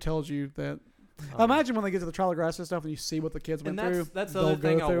 it never tells you that. Um, Imagine when they get to the trial of grass and stuff, and you see what the kids went and through. that's the they'll other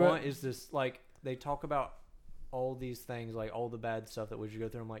thing go I through want it. is this like they talk about all these things like all the bad stuff that we should go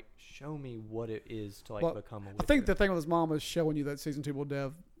through. I'm like, show me what it is to like Well, become a Witcher. I think the thing with his mom was showing you that season 2 will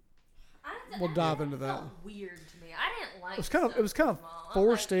We'll dive into that. Felt weird to me. I didn't like. It was kind of- it was kind of Mom. I'm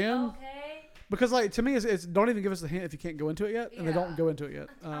forced like, in. Okay. because like to me it's don't even give us the hint if you can't go into it yet, and they don't Yeah. go into it yet.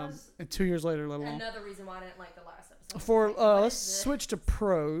 I was- And 2 years later, let alone. Another reason why I didn't like the last episode. For Like, what let's is this? switch to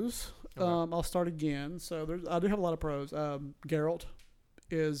pros. Okay. I'll start again. So I do have a lot of pros. Geralt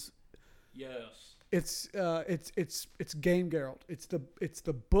is Yes. it's game Geralt. It's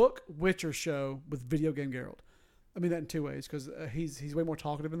the book Witcher show with video game Geralt. I mean that in 2 ways because he's way more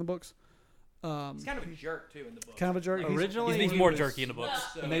talkative in the books. He's kind of a jerk too in the book. Kind of a jerk. He's- Originally, He's he more was- jerky in the books.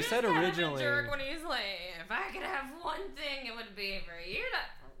 So- And they said He's kind of a originally- jerk when he's like, if I could have one thing, it would be for you to.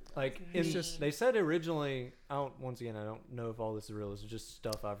 Like It's Me. just- they said originally. I don't know if all this is real. This is just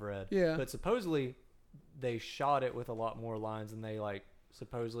stuff I've read. Yeah. But supposedly, they shot it with a lot more lines, and they like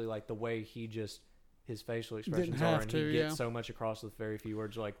supposedly like the way he just his facial expressions are, have and to, he gets yeah. so much across with very few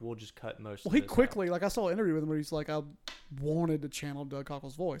words. Like we'll just cut most. Well, of he this out. quickly, like I saw an interview with him where he's like, I wanted to channel Doug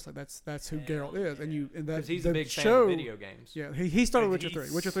Cockle's voice. Like that's who Geralt is, and that because he's the a big show. fan of video games. Yeah, he started Like, Witcher 3.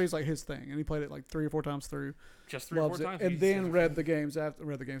 he's- Witcher 3 is like his thing, and he played it like 3 or 4 times through. Just 3 or 4 Loves it, times. and he's- then read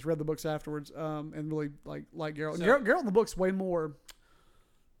the books afterwards, and really like Geralt. So- And Geralt in the book's way more,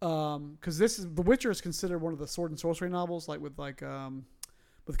 because The Witcher is considered one of the sword and sorcery novels, like with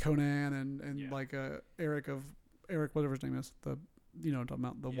Conan and Yeah. like Eric whatever his name is, what I'm talking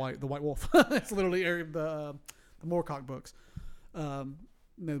about, the White Wolf. It's literally Eric the Moorcock books,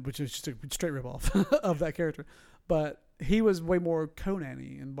 which is just a straight rip off of that character. But he was way more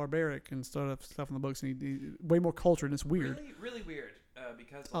Conan-y and barbaric and stuff in the books, and he way more cultured. And it's weird. Really, really weird.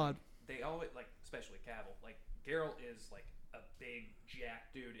 Because Odd. they always like, especially Cavill. Like Geralt is like a big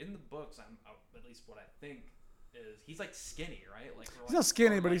jack dude. In the books, at least what I think is he's like skinny, right? Like He's not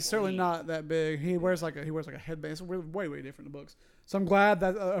skinny, or, but like, he's certainly lean. not that big. He wears like a headband. It's way different in the books. So I'm glad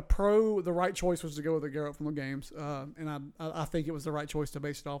that the right choice was to go with the Geralt from the games, and I think it was the right choice to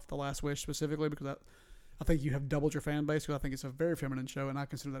base it off The Last Wish specifically because I think you have doubled your fan base because I think it's a very feminine show, and I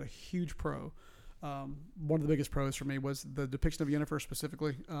consider that a huge pro. One of the biggest pros for me was the depiction of Yennefer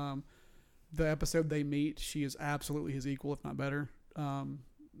specifically. The episode they meet, she is absolutely his equal, if not better.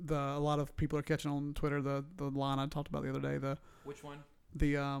 A lot of people are catching on Twitter the line I talked about the other day. Which one?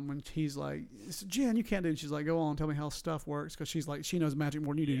 When he's like, Jen, you can't do it. She's like, go on, tell me how stuff works, because she's like, she knows magic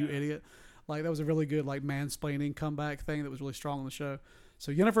more than you do, you Yeah. idiot. Like that was a really good like mansplaining comeback thing that was really strong on the show.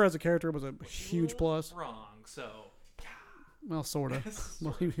 So Yennefer as a character was a huge plus. Wrong. So. Well, sort of.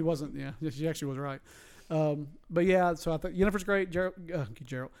 Well, he wasn't. Yeah, she actually was right. But yeah, so I thought Yennefer's great. Geralt,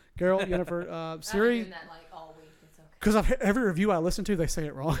 Yennefer, I've been Siri. doing that like all week. It's okay. Because every review I listen to, they say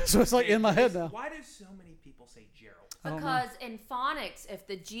it wrong. So it's like in my head now. Why do so many people say Gerald? I don't know. Because in phonics, if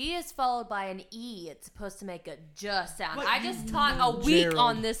the G is followed by an E, it's supposed to make a J sound. But I just taught a week Gerald.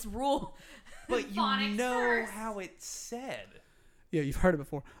 on this rule. But you Phonics know first. how it's said. Yeah, you've heard it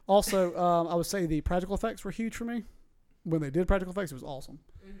before. Also, I would say the practical effects were huge for me. When they did practical effects, it was awesome.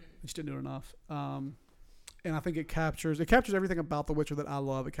 Mm-hmm. They just didn't do it enough. And I think it captures everything about The Witcher that I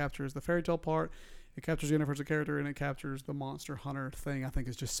love. It captures the fairy tale part. It captures Yennefer as a character, and it captures the monster hunter thing. I think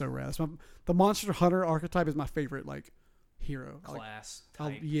is just so rad. The monster hunter archetype is my favorite hero. Class I'll-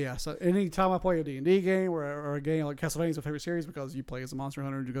 type. yeah. So anytime I play a D&D game or a game like Castlevania is my favorite series because you play as a monster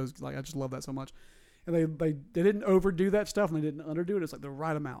hunter and it goes I just love that so much. And they didn't overdo that stuff and they didn't underdo it. It's like the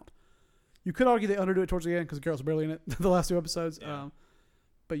right amount. You could argue they underdo it towards the end because Geralt's barely in it the last 2 episodes. Yeah.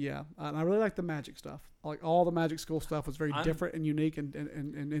 But yeah, and I really like the magic stuff. Like all the magic school stuff was very different and unique and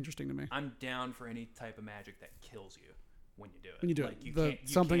interesting to me. I'm down for any type of magic that kills you when you do it. When you do like, it. you The- can't- you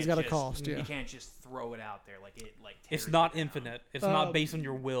something's can't gotta just- cost, yeah. You can't just throw it out there like it It's tears not you down. infinite. It's not based on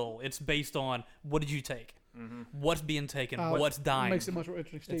your will. It's based on what did you take, what's being taken, what's dying. Makes it much more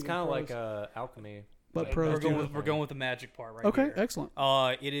interesting. It's kind of like alchemy. But Like, pros we're going do with, we're going with the magic part right okay, here. excellent.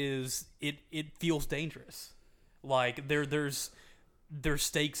 It feels dangerous. Like there's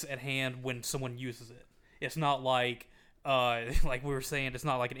stakes at hand when someone uses it. It's not like like we were saying, it's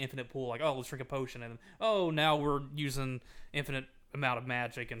not like an infinite pool. Like, oh, let's drink a potion, and oh, now we're using infinite amount of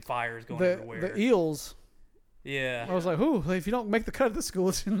magic and fire is going everywhere. The eels. Yeah. I was like, "Ooh, if you don't make the cut at the school,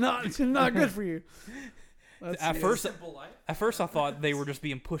 it's not good for you." At first, Simple life. I thought they were just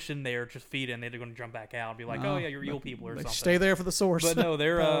being pushed in there, just feed in. They're going to jump back out and be like, "Oh yeah, you're eel people" or Like, something. stay there for the source. But no,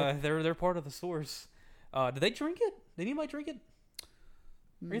 Power. they're part of the source. Did they drink it? Did anybody drink it?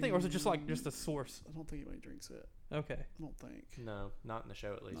 Or anything, or is it just the source? I don't think anybody drinks it. Okay. I don't think. No, not in the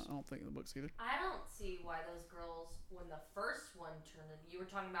show at No, least. I don't think in the books either. I don't see why those girls, when the first one turned in, you were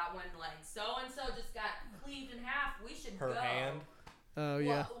talking about when so and so just got cleaved in half. We should Her go. hand. Oh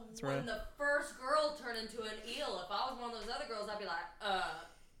yeah, Well, that's when right. the first girl turned into an eel, if I was one of those other girls, I'd be like, I'm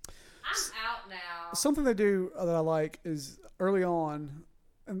out now. Something they do that I like is early on,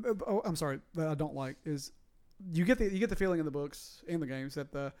 and I'm sorry that I don't like is you get the feeling in the books and the games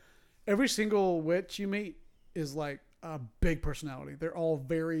that every single witch you meet is like a big personality. They're all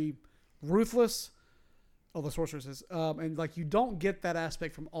very ruthless. Oh, the sorceresses, and like you don't get that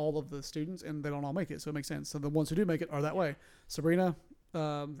aspect from all of the students, and they don't all make it, so it makes sense. So the ones who do make it are that way. Sabrina,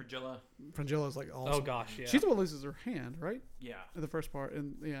 Fragilla. Frangilla is like awesome. Oh gosh, yeah. She's the one who loses her hand, right? Yeah. In the first part,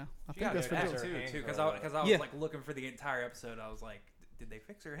 and yeah, I She think got that's it back Frangilla. too, because I was Yeah. like looking for the entire episode. I was like, did they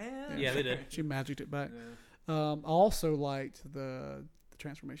fix her hand? Yeah, they did. She magicked it back. Yeah. I also liked the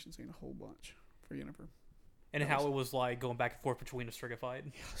transformation scene a whole bunch for Yennefer. And how it was like going back and forth between the Strigified.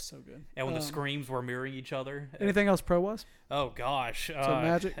 Yeah, so good. And when the screams were mirroring each other. Anything else pro was? Oh gosh. So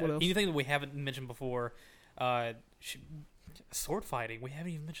magic. What else? Anything that we haven't mentioned before. Sword fighting. We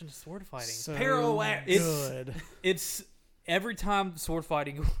haven't even mentioned sword fighting. So Pirouettes. good. It's every time sword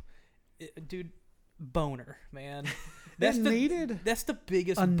fighting, dude, boner, man. That's the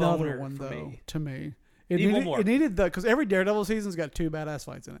biggest Another boner one for though me. to me. Need one more. It needed because every Daredevil season's got 2 badass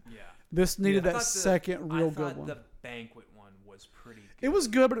fights in it. Yeah. This needed I that thought second real I good thought one. the banquet one was pretty good. It was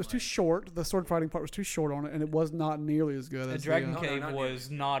good, but it was too short. The sword fighting part was too short on it, and it was not nearly as good The as Dragon the, No, Cave not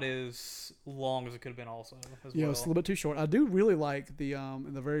was not as long as it could have been also. As yeah, it well. was a little bit too short. I do really like the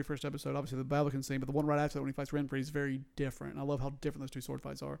in the very first episode, obviously the Babblekin scene, but the one right after that when he fights Renfrey is very different. I love how different those 2 sword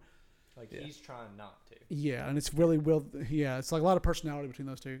fights are. Like Yeah. he's trying not to. Yeah, and it's really yeah, it's like a lot of personality between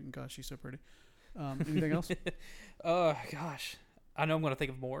those 2. And gosh, she's so pretty. Anything else? Gosh. I know I'm going to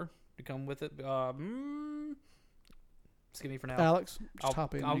think of more to come with it. Skip me for now. Alex, just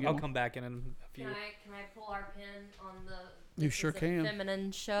hop in. when you get I'll one. come back in a few. Can I pull our pin on the? You this sure is a can.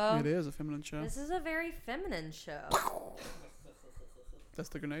 Feminine show. It is a feminine show. This is a very feminine show. That's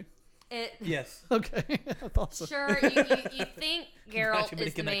the grenade. It Yes. Okay, I thought so. sure you think Geralt too many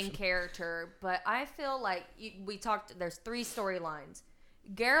is the main connections. character, but I feel like we talked. There's 3 storylines.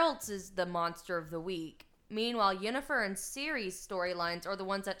 Geralt's is the monster of the week. Meanwhile, Yennefer and Ciri's storylines are the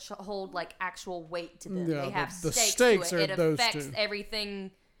ones that hold like actual weight to them. Yeah, they have the stakes, stakes to are it. It those affects 2.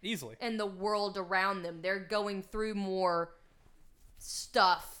 everything Easily. in the world around them. They're going through more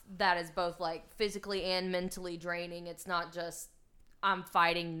stuff that is both like physically and mentally draining. It's not just I'm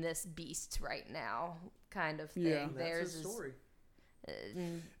fighting this beast right now kind of thing. Yeah. Theirs is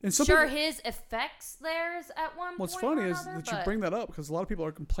And some sure people- his affects theirs at one What's point. funny or is another, that you but bring that up because a lot of people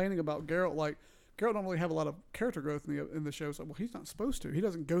are complaining about Geralt. Like Geralt don't really have a lot of character growth in the show. It's like, well, he's not supposed to. He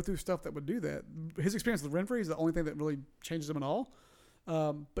doesn't go through stuff that would do that. His experience with Renfrey is the only thing that really changes him at all.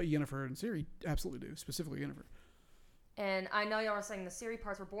 But Yennefer and Ciri absolutely do, specifically Yennefer. And I know y'all were saying the Ciri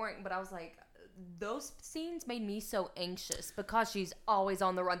parts were boring, but I was like, those scenes made me so anxious because she's always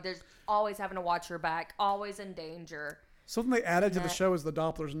on the run. There's always having to watch her back, always in danger. Something they added to the that- show is the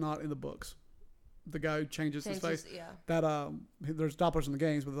Doppler's not in the books. the guy who changes his face. Yeah. That there's dopplers in the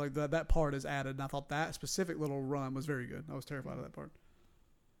games, but like that part is added, and I thought that specific little run was very good. I was terrified of that part.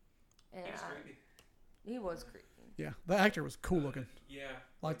 And He was creepy. he was creepy. Yeah, the actor was cool looking. Yeah.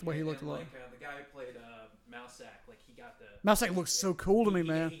 Like the way he looked a lot. Like the guy who played Mousak, like he got the. Mousak looks so cool to me,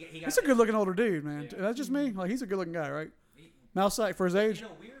 man. He got He's a the- good looking older dude, man. Yeah. That's just me. Like he's a good looking guy, right? he- Mousak for his age. In a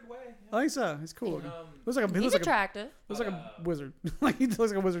weird way. I think so. He's cool looking. Looks like he He's looks like attractive. looks like a wizard. Like he looks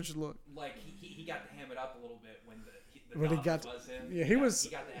like a wizard should look. Like he got to ham it up a little bit when the When he dog got was in. Yeah,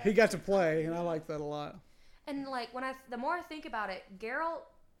 he got to play, and I like that a lot. And like the more I think about it, Geralt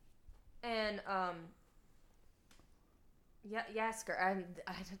and Jaskier,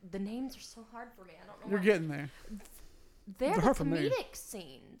 the names are so hard for me. I don't know. You're why. getting there. They're They're the hard for me. comedic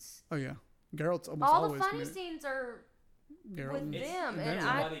scenes. Oh yeah, Geralt's almost All the always funny comedic. scenes are Geralt with and- them, and and It's Vanderbilt. a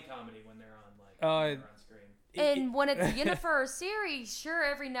I. buddy comedy when they're on Uh, when they're on screen. And when it's Yennefer or Ciri, sure,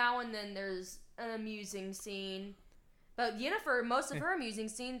 every now and then there's an amusing scene. But Yennefer, most of her amusing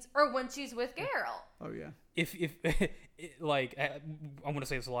scenes are when she's with Geralt. Oh yeah. if like I'm gonna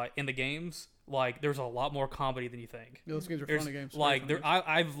say this a lot in the games, like there's a lot more comedy than you think. Yeah, those games are There's funny games. like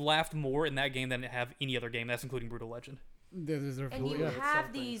I've laughed more in that game than I have any other game. That's including Brutal Legend. They're And you yeah.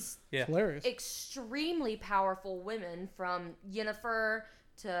 have these Yeah. hilarious. extremely powerful women from Yennefer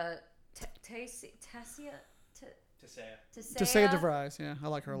to Tessia, To say it DeVries, yeah, I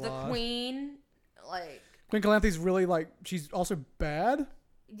like her a the lot. Queen, like. Queen Calanthe's really like she's also bad.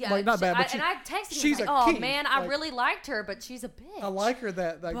 Yeah, Like, not bad, but and I texted she's him a like, "Oh king, man, I like- really liked her, but she's a bitch." I like her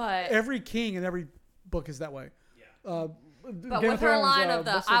that like But- every king in every book is that way. Yeah. But with her line of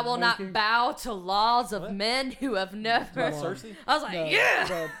the "I will not bow to laws of men who have never," Well, Cersei? I was like,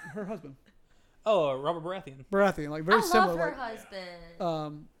 "Yeah." her husband Oh, Robert Baratheon. Baratheon, like I very love similar. her Like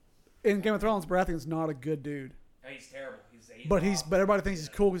husband. in Game of Thrones, Baratheon's not a good dude, Oh, he's terrible. but everybody thinks he's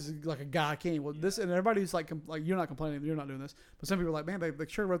cool because he's like a guy king. Well, this and everybody's like you're not complaining, you're not doing this, but some people are like, man, they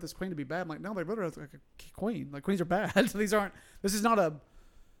sure wrote this queen to be bad. I'm like, no, they wrote her as like a queen. Like queens are bad. So this is not a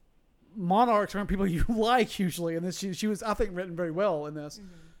monarchs aren't people you like usually, and this she was I think written very well in this,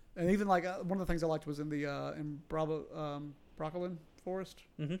 and even like one of the things I liked was in the in Broccolin Forest.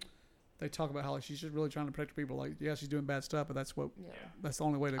 Mm-hmm. They talk about how like she's just really trying to protect people. Like yeah, she's doing bad stuff, but that's Yeah. that's the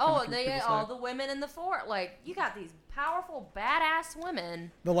only way to. Oh, keep they people all safe. the women in the fort. Like you got these powerful, badass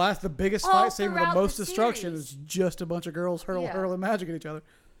women. The biggest all fight scene with the throughout the most destruction series. is just a bunch of girls Yeah. hurling magic at each other.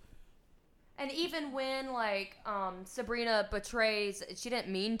 And even when like Sabrina betrays, she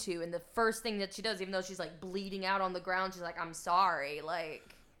didn't mean to, and the first thing that she does, even though she's like bleeding out on the ground, she's like, "I'm sorry."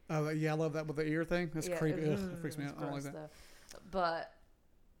 Like Yeah, I love that with the ear thing. That's yeah, creepy. Ugh, it freaks me it's out. I don't like gross, that. though. But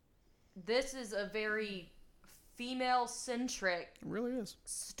this is a very female-centric It really is.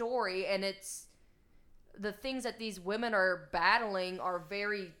 story, and it's the things that these women are battling are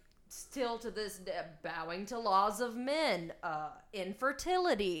very still to this day bowing to laws of men,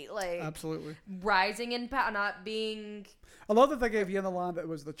 infertility, like Absolutely. rising in power, not being. I love that they gave Yen the line that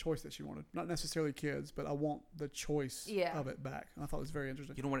was the choice that she wanted. Not necessarily kids, but I want the choice Yeah. of it back. And I thought it was very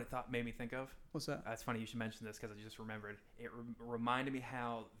interesting. You know what it made me think of? What's that? It's funny you should mention this because I just remembered. It reminded me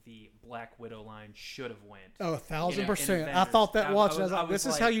how the Black Widow line should have went. Oh, In 1,000%. I Avengers. thought that I watching. I was- was like, I was this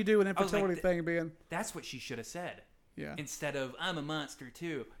is like- how you do an I was like, infertility thing being. That's what she should have said. Yeah. Instead of "I'm a monster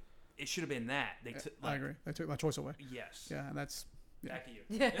too," it should have been that. They took. I agree. They took my choice away. Yes. Yeah, and that's. Yeah. Back to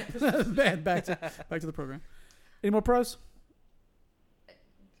you. Bad. Back to the program. Any more pros?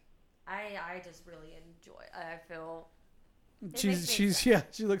 I just really enjoy. I feel.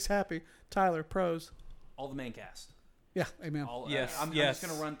 She looks happy. Tyler, pros. All the main cast. Yeah, amen. All, Yes, I'm yes. just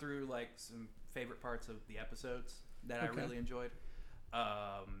gonna run through like some favorite parts of the episodes that I Okay. really enjoyed.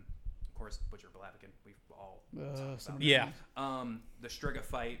 Of course, Butcher Blaviken. We've all talked about some- that. Yeah. The Striga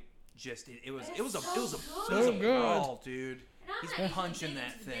fight. Just it was It's a so good. brawl, dude. And I'm He's not even punching big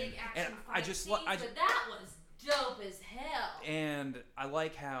that into thing. big And action I fight just scenes, I but that was dope as hell. And I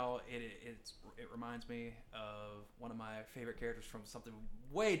like how it reminds me of one of my favorite characters from something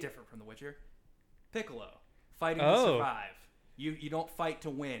way different from The Witcher, Piccolo, fighting to Oh. survive. You don't fight to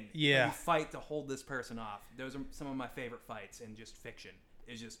win. Yeah. You fight to hold this person off. Those are some of my favorite fights in just fiction.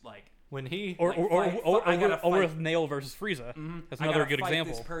 It's just like When he Or Like, or fight- or, I gotta or fight. with Nail versus Frieza. That's I another gotta good fight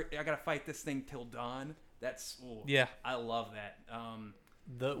example. this I gotta fight this thing till dawn. That's Yeah. I love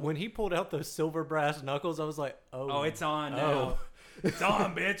that. when he pulled out those silver brass knuckles, I was like, Oh, it's on now. Oh. It's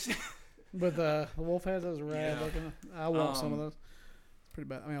on, bitch. But the wolf has those rad Yeah. looking. I want some of those. It's pretty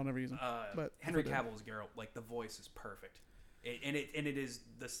bad. I mean, I'll never use them. But Henry if I did. Cavill's Geralt, like the voice is perfect, it is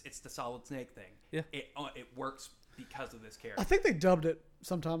it's the Solid Snake thing. Yeah. It works because of this I character. think they dubbed it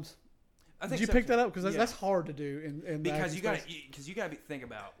sometimes. I Did think you so, pick too. that up? Because Yeah. that's hard to do in the Because acting you got space. because you got to think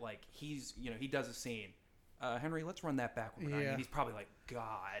about like he's he does a scene. Henry, let's run that back one more time. Yeah. And he's probably like,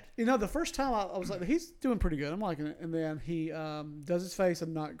 God. You know, the first time I was like, he's doing pretty good. I'm liking it. And then he does his face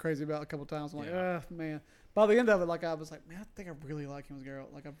I'm not crazy about a couple times. I'm like, Yeah. man. By the end of it, like I was like, man, I think I really like him as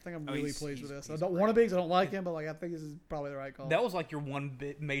Geralt. Like I think I'm Oh, really he's- pleased with he's- this. I he's don't great. want to be because I don't like him, but like I think this is probably the right call. That was like your one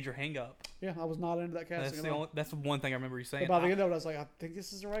major hang up. Yeah, I was not into that casting. That's the one thing I remember you saying. But by the end of it, I was like, I think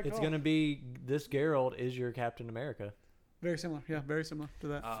this is the right It's call. gonna be this Geralt is your Captain America. Very similar. Yeah, very similar to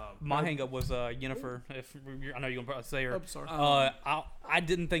that. My hang up was Yennefer. If I know you're gonna say her. Oh, sorry. I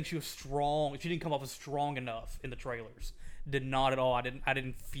didn't think she was strong. She didn't come off as strong enough in the trailers. Did not at all. I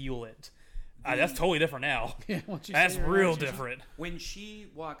didn't feel it. That's totally different now. Yeah, once you That's say your real reaction. different. When she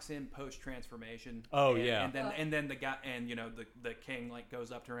walks in post transformation, Oh, yeah. and then the guy and the king like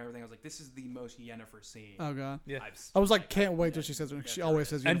goes up to her and everything. I was like, this is the most Yennefer scene. Oh god. Yeah. I was like, can't wait till she says it. She always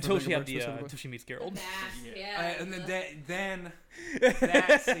says Until Yennefer she had specifically. until she meets The Geralt. mask, Yeah. yeah. And then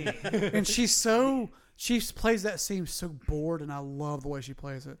that scene. And she plays that scene so bored, and I love the way she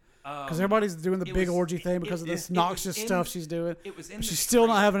plays it. Because Um, everybody's doing the it big was- orgy thing it- because of it- this it was noxious in- stuff she's doing. It was in. But the she's still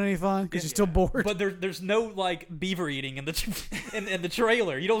not trailer. having any fun because she's still Yeah. bored. But there's no like beaver eating in the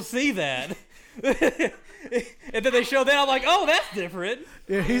trailer. You don't see that. And then they show that. I'm like, oh, that's different.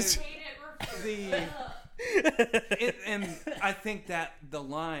 yeah, he's And I think that the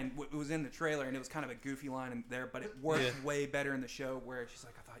line was in the trailer, and it was kind of a goofy line in there, but it worked Yeah. way better in the show. Where she's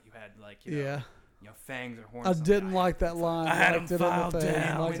like, "I thought you had like yeah. fangs or horns." I Something. didn't like that line. I had liked him it on filed the thing.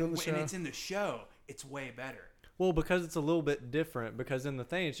 down. Liked it on When, the and show. it's in the show, it's way better. Well, because it's a little bit different. Because in the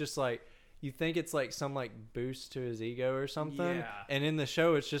thing, it's just like you think it's like some like boost to his ego or something, Yeah. and in the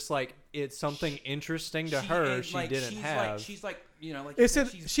show, it's just like it's something interesting to her and, she like, didn't she's have. Like, she's like, like you It's said,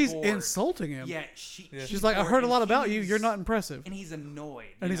 she's bored. insulting him. Yeah, Yeah. She's like, I bored, heard a and lot about you. he's- You're not impressive. And he's annoyed.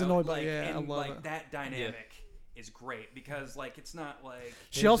 And you he's know? annoyed by- like, yeah, I and love like it. that dynamic is great because like it's not like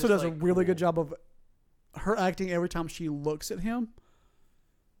She It's also just, does a like, really good cool. job of her acting every time she looks at him.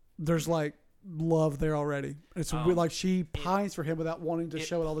 There's like love there already. It's like she pines for him without wanting to it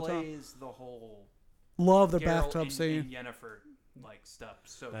show it all the time. plays the whole Love the Geralt bathtub and, scene. and Yennefer like stuff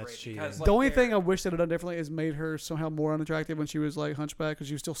so That's great cheating. because The like, only they're- thing I wish they'd have done differently is made her somehow more unattractive when she was like hunchback because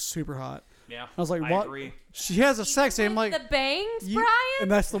she was still super hot. yeah I was like, I what? agree. She has a sex scene. I'm like, the bangs, you- Brian.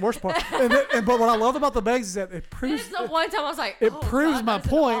 and that's the worst part. But what I love about the bangs is that it proves This is the one time I was like, it oh, proves God, my that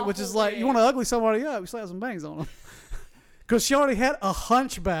is an point, which awful is like you wig. want to ugly somebody up, you slap some bangs on them. Because she already had a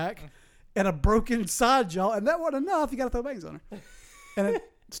hunchback and a broken side jaw, and that wasn't enough. You got to throw bangs on her, and it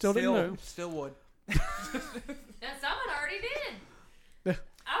still didn't do. Still would. And someone already did. Yeah.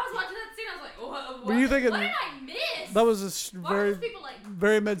 I was watching that scene. I was like, what, Were you thinking- what did I miss? That was a Why very, was people like,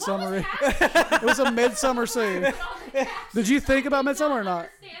 very what was midsummer. happening? It was a midsummer scene. Put on the caption. Did you think about I did Midsummer or not?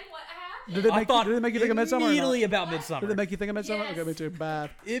 Understand what happened. Did it I make thought did it make you think of Midsummer? Or not? immediately about Midsummer. Did it make you think of Midsummer? Yes. Okay, me too. Bad.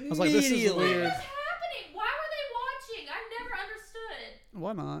 I was like, this is Immediately. weird. What's happening? Why were they watching? I never understood.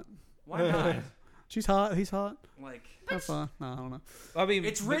 Why not? Why not? She's hot. He's hot. Like That's fine. No, I don't know. I mean,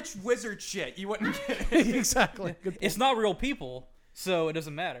 it's but rich wizard shit. You wouldn't get it. Exactly. Good point. It's not real people, so it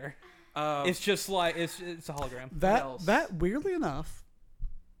doesn't matter. Uh, It's just like it's a hologram. That else? weirdly enough,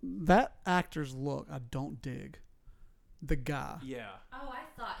 that actor's look I don't dig. The guy. yeah. Oh, I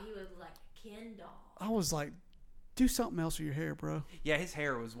thought he was like a Ken doll. I was like, do something else with your hair, bro. Yeah, his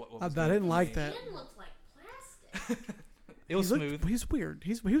hair was what was I good didn't for like me. that. Ken looks like plastic. It was He looked- smooth. He's weird.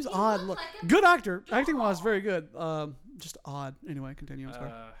 He was odd. looked Look, like a good actor. doll. Acting wise, very good. Just odd. Anyway, continue. I'm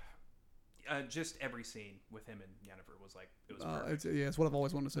sorry. Just every scene with him and Yennefer was like it was It's, perfect. yeah, it's what I've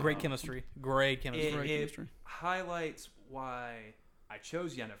always wanted to say. Great chemistry. Great chemistry. It, great it chemistry. highlights why I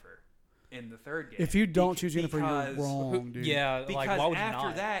chose Yennefer in the third game. If you don't choose Jennifer, because- you're wrong, dude. Yeah, Because like why would you after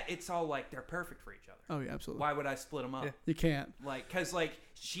not? that, it's all like they're perfect for each other. Oh yeah, absolutely. Why would I split them up? Yeah. You can't. Like, cause like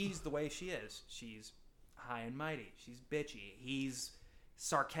she's the way she is. She's high and mighty. She's bitchy. He's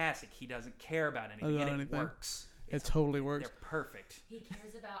sarcastic. He doesn't care about anything, About and anything. it works. It totally works. They're perfect. He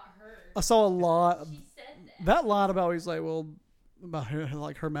cares about her. I saw a lot. She said that. That line about he's like, well, about her,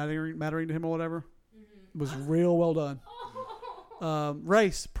 like her mattering to him or whatever, was real well done. Oh.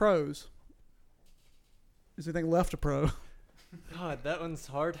 Race pros. Is anything left to pro? God, that one's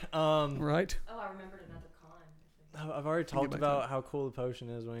hard. Right. Oh, I remembered another con. I've already get talked back to about how cool the potion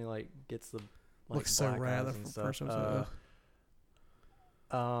is when he like gets the like, Looks so black rad. eyes The and first stuff.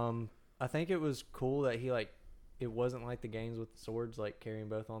 episode. I think it was cool that he like it wasn't like the games with the swords like carrying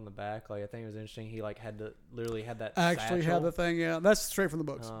both on the back. Like I think it was interesting. He like had to literally had that Actually, satchel. had the thing. Yeah, that's straight from the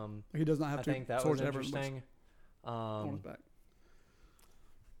books. He does not have I two think that swords was ever in the books. interesting. On his back.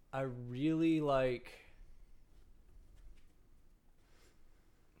 I really like.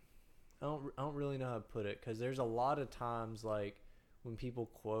 I don't really know how to put it, because there's a lot of times like when people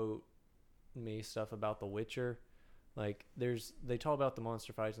quote me stuff about The Witcher, like they talk about the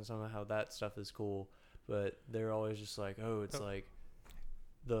monster fights and some of how that stuff is cool, but they're always just like, oh, it's like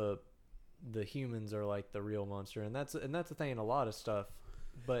the humans are like the real monster, and that's the thing in a lot of stuff.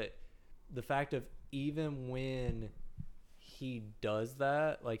 But the fact of, even when he does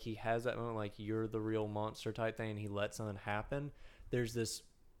that, like he has that moment like you're the real monster type thing, and he lets something happen, there's this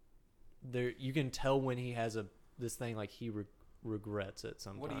there you can tell when he has this thing like he regrets it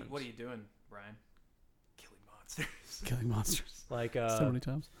sometimes. What are you doing, Brian? Killing monsters. Killing monsters. Like so many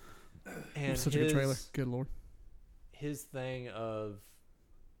times. And Such a good trailer. Good lord. His thing of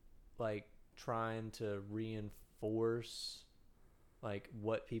like trying to reinforce like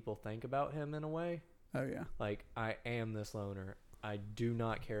what people think about him in a way. Oh yeah. Like, I am this loner. I do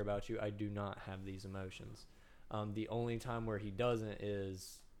not care about you. I do not have these emotions. The only time where he doesn't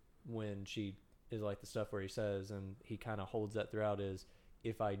is when she is like the stuff where he says, and he kind of holds that throughout, is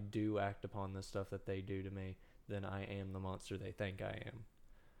if I do act upon the stuff that they do to me, then I am the monster they think I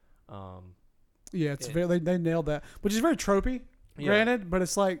am. Yeah, it's very they nailed that, which is very tropey, granted, but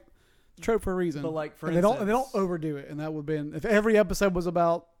it's like trope for a reason. But like, for and instance, they don't overdo it, and that would have been, if every episode was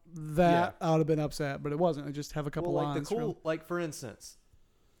about that, I would have been upset, but it wasn't. It just have a couple lines. Like for instance,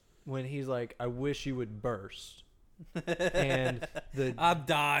 when he's like, I wish you would burst. And I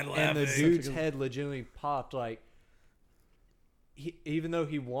died laughing. And the dude's head legitimately popped. Like, even though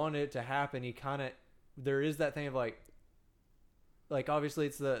he wanted it to happen, he kind of, there is that thing of like obviously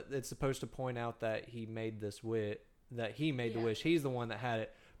it's supposed to point out that he made this wit, that he made the wish. He's the one that had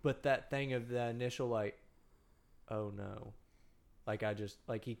it. But that thing of the initial like, oh no, like I just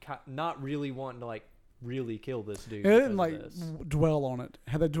like he not really wanting to like really kill this dude. It didn't like dwell on it.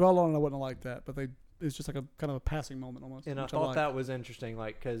 Had they dwelled on it, I wouldn't have liked that. But it's just like a kind of a passing moment almost. And I thought that was interesting,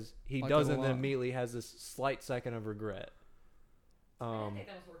 like, because he doesn't, then immediately has this slight second of regret. I didn't think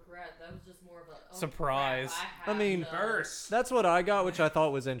that was regret. That was just more of a surprise. Crap, I mean, Burst. That's what I got, which I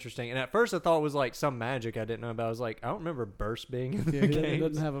thought was interesting. And at first I thought it was like some magic I didn't know about. I was like, I don't remember burst being in the game. It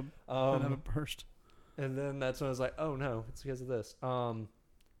doesn't have a burst. And then that's when I was like, oh no, it's because of this. But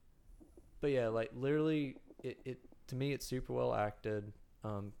yeah, like literally, it to me it's super well acted.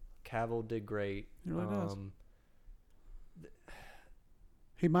 Cavill did great. He really does.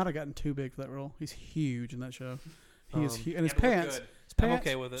 He might have gotten too big for that role. He's huge in that show. He is huge. And his pants, I'm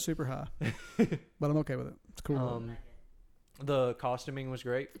okay with it. Super high. But I'm okay with it. It's cool. The costuming was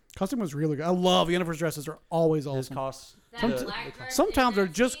great. Costume was really good. I love Yennefer's dresses. Are always awesome. Sometimes they're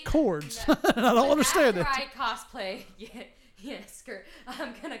just cords. I don't understand it. I cosplay skirt.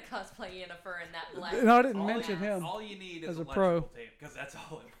 I'm gonna cosplay Yennefer in that black. No, I didn't mention him. All you need as is a pro, tape, because that's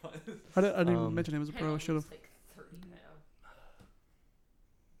all it was. I didn't even mention him as a pro. I should have. Like 30 now.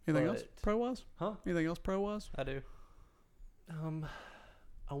 Anything else pro was? Huh? Anything else pro was? I do.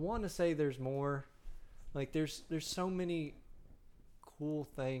 I want to say there's more. Like there's so many cool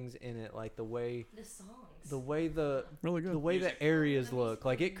things in it, like the way really good. the way the areas look.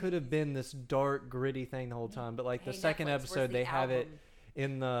 Like it could have been this dark, gritty thing the whole time, but like the second episode they have it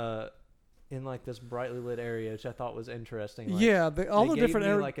in like this brightly lit area, which I thought was interesting. Like, yeah, all the gave different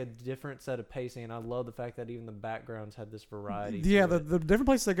me like a different set of pacing, and I love the fact that even the backgrounds had this variety. Yeah, the different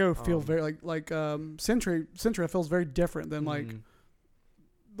places they go feel very like Century feels very different than like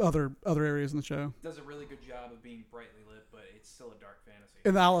other areas in the show. Does a really good job of being brightly lit, but it's still a dark fantasy.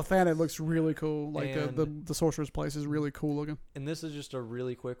 In the Isle of Thanet, it looks really cool. Like the sorcerer's place is really cool looking. And this is just a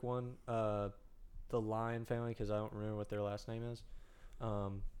really quick one. The Lion family, because I don't remember what their last name is.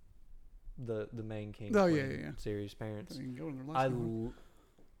 The main King series parents.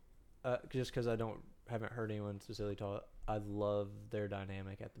 Just because I haven't heard anyone specifically talk, I love their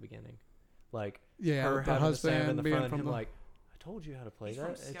dynamic at the beginning. Like her having the stand in the front, him like, I told you how to play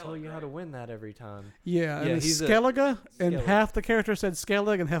that. I told you how to win that every time. Yeah, and it's Skellige, and half the characters said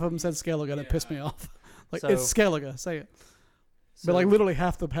Skellige, and half of them said Skellige, and it pissed me off. Like, it's Skellige, say it. But like literally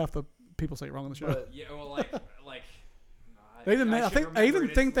half the people say it wrong on the show. But, yeah, well, like they even I even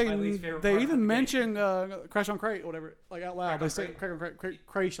think they even mention Crash on Crate or whatever, like out loud. They say Crash on Crate.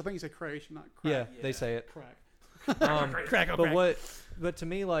 I think you say Crash, not Crack. Yeah, they say it. Crack. Crack on Crack. But to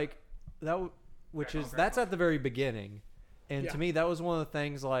me, like that, that's at the very beginning. And to me, that was one of the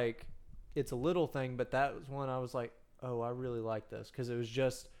things, like, it's a little thing, but that was one I was like, oh, I really like this. Because it was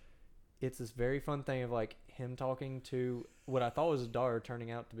just, it's this very fun thing of, like, him talking to what I thought was his daughter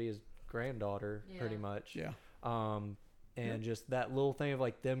turning out to be his granddaughter, pretty much. Yeah. And just that little thing of,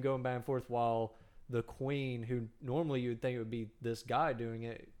 like, them going back and forth while the queen, who normally you would think it would be this guy doing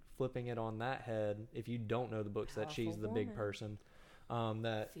it, flipping it on that head, if you don't know the books, that she's the big person.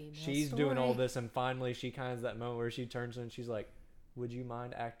 that Female she's doing all story. this, and finally she kind of has that moment where she turns and she's like, "Would you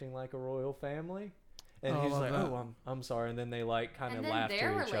mind acting like a royal family?" And Oh, I he's love like, that. "Oh, I'm sorry," and then they like kind of And then laugh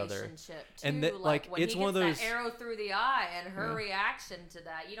their to each other. relationship too, And that, like like, when it's he one gets of those- that arrow through the eye and her Yeah. reaction to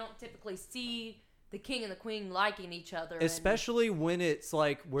that. You don't typically see the king and the queen liking each other. and- Especially when it's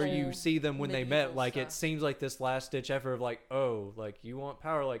like where you Old see them when they met, medieval like it stuff. seems like this last ditch effort of like, oh, like you want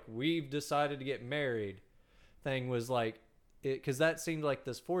power, like we've decided to get married thing was like it, because that seemed like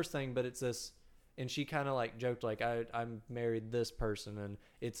this forced thing, but it's this, and she kind of like joked like I'm married this person and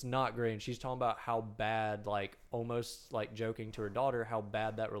it's not great, and she's talking about how bad, like almost like joking to her daughter how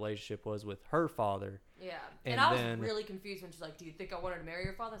bad that relationship was with her father. Yeah. And And I was then- really confused when she's like, "Do you think I wanted to marry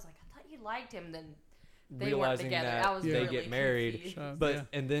your father?" I was like, "I thought you liked him." Then they weren't Realizing together. that I was they really get married, confused. So, But yeah.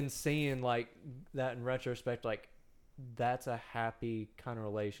 and then seeing like that in retrospect, like that's a happy kind of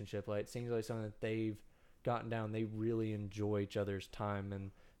relationship. Like it seems like something that they've gotten down. They really enjoy each other's time,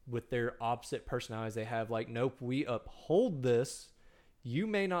 and with their opposite personalities, they have like, nope, we uphold this. You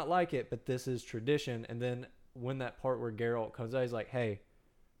may not like it, but this is tradition. And then when that part where Geralt comes out, he's like, hey,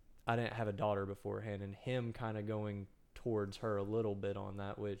 I didn't have a daughter beforehand, and him kind of going towards her a little bit on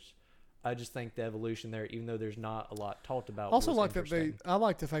that, which I just think the evolution there, even though there's not a lot talked about. Also was like that they. interesting. I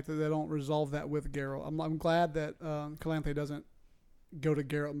like the fact that they don't resolve that with Geralt. I'm glad that Calanthe doesn't go to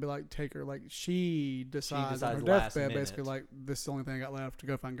Geralt and be like, take her. Like she decides on her decides last deathbed, minute. basically like this is the only thing I got left to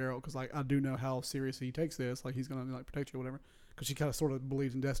go find Geralt because like I do know how seriously he takes this. Like he's gonna like protect you or whatever. Because she kind of sort of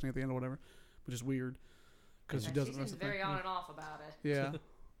believes in destiny at the end or whatever, which is weird because she Yeah, doesn't. She rest seems the thing. very on and off about it. Yeah.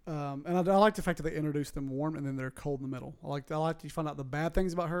 And I like the fact that they introduce them warm and then they're cold in the middle. I like to find out the bad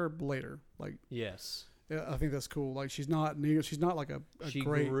things about her later. Like, Yes. yeah, I think that's cool. Like, she's not like a She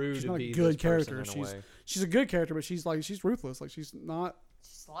great, grew she's to not be a good this person character. in a way. She's a good character, but she's ruthless. Like, she's not. She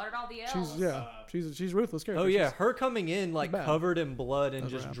slaughtered all the elves. She's ruthless character. Oh yeah, She's- her coming in like bad. covered in blood and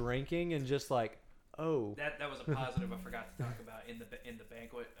That's just rad. drinking and just like, oh, That was a positive I forgot to talk about in the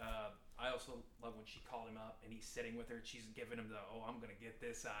banquet. I also love when she called him up and he's sitting with her and she's giving him the I'm gonna get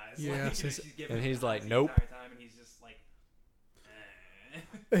this eyes. Yeah, Like, she's- she's giving and him he's the like, eyes nope. The entire time, and he's just like,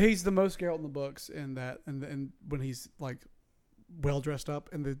 He's the most Geralt in the books in that, and when he's like well dressed up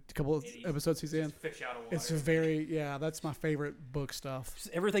in the couple of And he's episodes he's in. just fish out of water. It's very that's my favorite book stuff. Just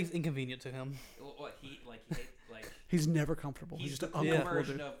everything's inconvenient to him. What he He's never comfortable. He's he's just the an cool uncomfortable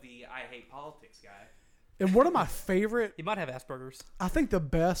version dude. of the I hate politics guy. And one of my favorite, He might have Asperger's. I think the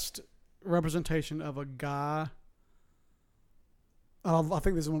best representation of a guy. I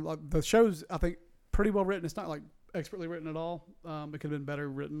think this is one like, the show's I think pretty well written. It's not like expertly written at all. It could have been better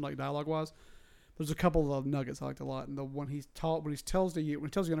written like dialogue wise. There's a couple of nuggets I liked a lot, and the one when he tells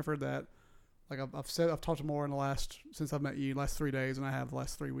Yennefer that, like I've talked to more in the last since I've met you last 3 days, and I have the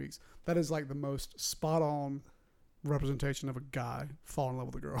last 3 weeks. That is like the most spot on representation of a guy falling in love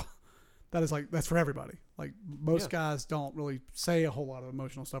with a girl. That is like that's for everybody. Like most guys don't really say a whole lot of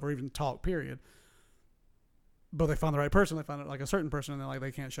emotional stuff or even talk. Period. But they find the right person. They find like a certain person, and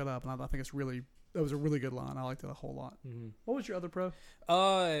they can't shut up. And I think that was a really good line. I liked it a whole lot. mm-hmm. What was your other pro?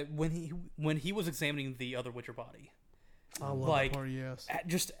 When he was examining the other Witcher body, I love Like, that part. Yes.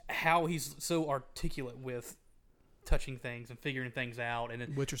 just how he's so articulate with touching things and figuring things out, and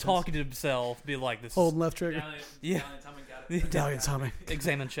then Witcher sense. talking to himself, be like this. Hold left trigger. Yeah. Italian Tommy.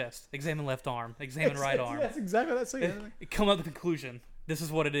 Examine chest, examine left arm, examine right arm. That's exactly that scene. Come up with the conclusion. This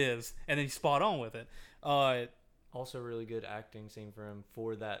is what it is, and then he's spot on with it. Also really good acting scene for him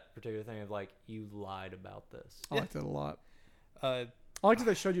for that particular thing of like, you lied about this. I liked it a lot. Uh, I liked that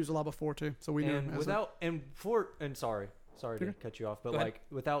they showed you it was a lot before too, so we knew. And sorry to Okay. cut you off, but Go ahead. like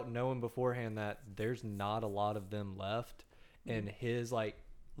without knowing beforehand that there's not a lot of them left, and his like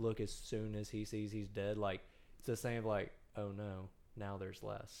look as soon as he sees he's dead, like it's the same of like, oh no, now there's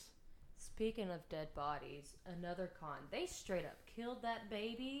less. Speaking of dead bodies, another con. They straight up killed that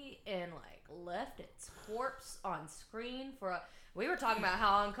baby and like left its corpse on screen for a. We were talking about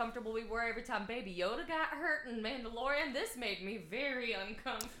how uncomfortable we were every time Baby Yoda got hurt in Mandalorian. This made me very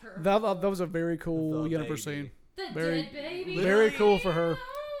uncomfortable. That was a very cool The Yennefer baby. scene. The very- dead baby. very cool for her.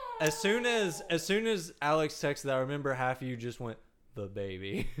 As soon as Alex texted that, I remember half of you just went, the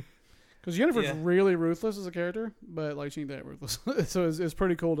baby. Because Yennefer's Yeah. really ruthless as a character, but like she ain't that ruthless. So it's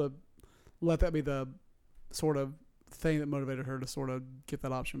pretty cool to let that be the sort of thing that motivated her to sort of get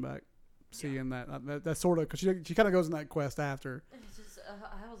that option back. Seeing that sort of because she kind of goes in that quest after It's just,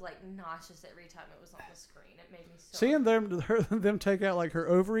 I was like nauseous every time it was on the screen. It made me so. seeing them take out like her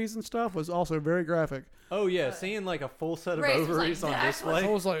ovaries and stuff was also very graphic. Oh yeah, seeing like a full set of Grace was like, ovaries on "That's display. I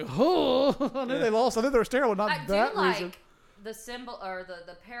was like, oh, I knew they lost. I knew they were sterile, not I that do like reason. the symbol or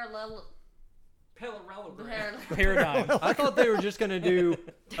the Parallelogram. Paradigm. I thought they were just gonna do.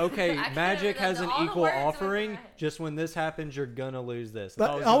 Okay, I can't magic remember has an all the equal words in my offering. head. Just when this happens, you're gonna lose this. That,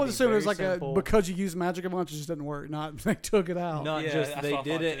 thought it I gonna would be assume it was very like simple. because you use magic a bunch, it just didn't work. Not they took it out. Not Yeah, just that's they what I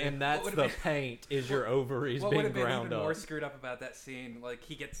did thought it, too. and that's What the would've paint is your ovaries What would being have been ground even up. more screwed up about that scene? Like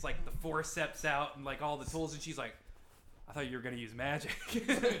he gets like the forceps out and like all the tools, and she's like, "I thought you were gonna use magic."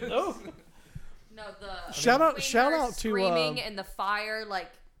 Oh. No, the Shout out- between shout her out to, screaming and the fire like.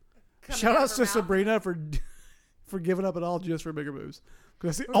 coming Shout out outs of to her mouth. Sabrina for giving up at all just for bigger boobs.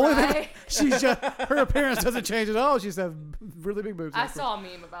 Because the only thing Right? she's just her appearance doesn't change at all. She's have really big boobs. I saw a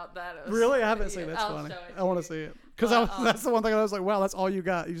meme about that. It was- Really, I haven't seen. yeah, That's I'll funny. show it I want you. to see it because But, that's the one thing I was like, wow, that's all you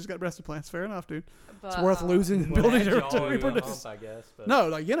got. You just got breast implants. Fair enough, dude. It's But, worth losing Well, ability that's to all you reproduce. hump, I guess. But No,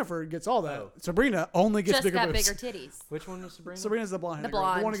 like Yennefer gets all that. Oh. Sabrina only gets just bigger got boobs. bigger titties. Which one was Sabrina? Sabrina's the blonde. The girl, the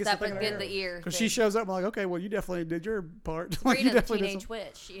one blonde who gets that the thing would in get her the hair. ear. Because she shows up, I'm like, okay, well, you definitely did your part. like, you Sabrina, definitely did teenage some.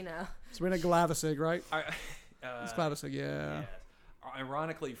 witch, you know. Sabrina Glavasig, right? It's It's Glavasig, yeah.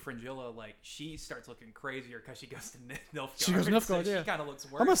 Ironically, Fringilla, like, she starts looking crazier because she goes to Nilfgaard. She goes to Nilfgaard, so yeah. She kind of looks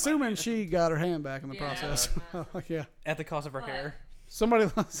worse. I'm by assuming the she got her hand back in the Yeah. process. yeah. At the cost of her But- hair. Somebody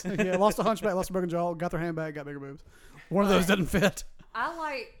lost a hunchback, lost a broken jaw, got their hand back, got bigger boobs. One of those didn't fit. I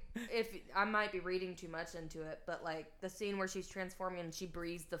like if I might be reading too much into it, but like the scene where she's transforming and she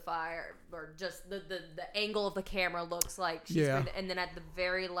breathes the fire, or just the angle of the camera looks like she's Yeah. breathing, and then at the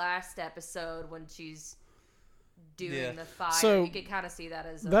very last episode when she's doing Yeah. the fire, So, you could kind of see that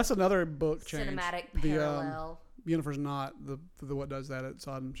as a That's another book change. cinematic The parallel. Yennefer's not the what does that at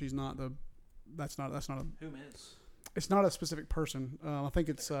Sodom. She's not the. That's not a. Whom is? It's not a specific person. I think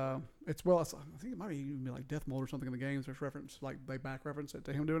it's well. It's, I think it might even be like Death Mold or something in the games. There's reference like they back reference it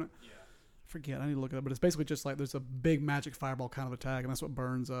to him doing it. Yeah. Forget. I need to look it up. But it's basically just like there's a big magic fireball kind of attack, and that's what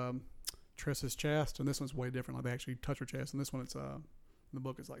burns Triss's chest. And this one's way different. Like they actually touch her chest, and this one it's in the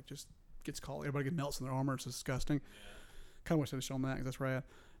book it's like just gets caught. Everybody melts in their armor. It's disgusting. Kind of wish they'd shown that because that's rad.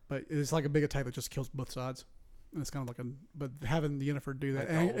 But it's like a big attack that just kills both sides. And it's kind of like but having the Yennefer do that Like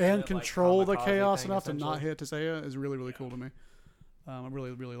the and ultimate, like, control the kamikaze chaos thing, enough to not essentially. hit Tisea is really, really cool to me. I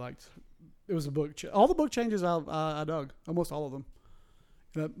really, really liked. It was a book. All the book changes I dug. Almost all of them.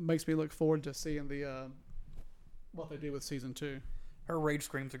 And that makes me look forward to seeing the what they do with season 2. Her rage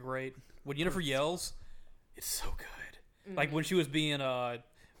screams are great. When Yennefer yells, it's so good. Like when she was being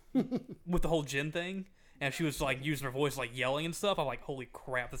with the whole Jin thing, and she was like using her voice like yelling and stuff. I'm like, holy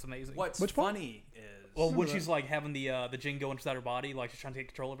crap, that's amazing. What's Which one? funny is. Well, when Remember she's like having the Jin go inside her body, like she's trying to take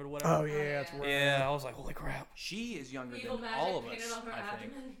control of it or whatever. Oh yeah, that's right. Yeah, I was like, holy crap. she is younger Evil than magic all of painted us, on her I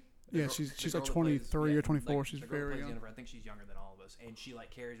think. abdomen. Yeah, The she's girl like that plays- 23 or yeah, 24. like, She's the girl very that plays young. Yennefer, I think she's younger than all of us, and she like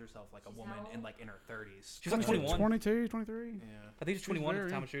carries herself like a She's woman how old? in like in her 30s. She's like 21. 22, 23. Yeah. I think she's 21 at very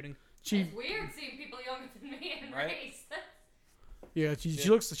the time young. of shooting. She It's weird seeing people younger than me in Right? race. yeah, she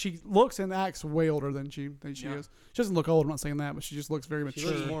looks and acts way older than she Yeah. is. She doesn't look old. I'm not saying that, but she just looks very She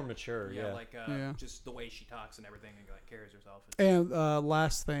mature. looks more mature. Yeah, Yeah. like Yeah. just the way she talks and everything, and like carries herself. And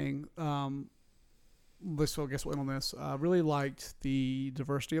last thing, let's guess what went on this. I really liked the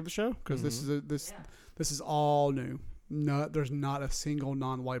diversity of the show because this is Yeah. this is all new. No, there's not a single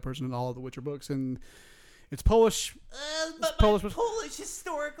non-white person in all of the Witcher books, and it's Polish. But Polish- Polish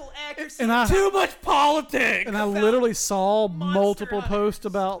historical accuracy. And I Too much politics. and I literally saw Monster multiple Hunters. posts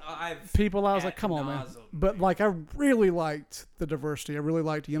about I've people. I was ad like, come on, man. nauseam, But like, I really liked the diversity. I really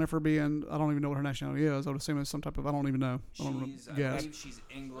liked Yennefer being. I don't even know what her nationality is. I would assume it's some type of. I don't even know. I don't she's, I guess. believe she's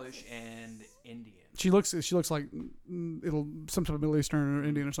English and Indian. She looks like it'll some type of Middle Eastern or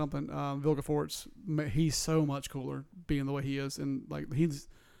Indian or something. Vilgefortz, he's so much cooler being the way he is, and like he's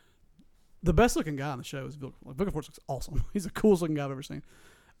the best looking guy on the show. Is Vilgefortz looks awesome. He's the coolest looking guy I've ever seen.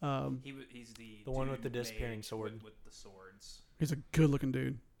 He's the The one with dude the disappearing made sword. with the swords. He's a good looking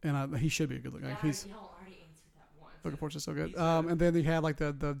dude, and he should be a good looking. He's y'all already answered that once. Vilgefortz is so good. He's, And then you had like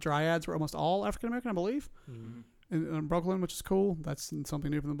the Dryads were almost all African American, I believe. Mhm. In Brooklyn, which is cool. That's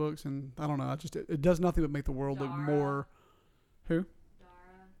something new from the books, and I don't know. It does nothing but make the world look Dara. more. Who? Dara,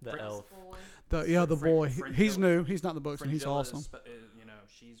 The Fr- elf. boy. The boy. Fringilla. He's new. He's not in the books, and he's Fringilla is awesome. you know,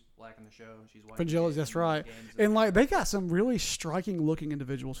 she's black in the show. She's white. in the Fringilla's, game, that's in the right. games, And like they got some really striking looking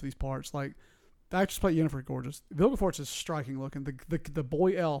individuals for these parts. Like the actress played Yennefer, gorgeous. Vilgefortz is striking looking. The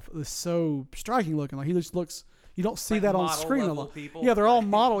boy elf is so striking looking. Like he just looks. You don't see like that on model screen a level lot. people. Yeah, they're all Like-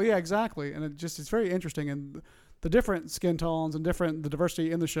 model. Yeah, exactly. And it's very interesting. And the different skin tones and the diversity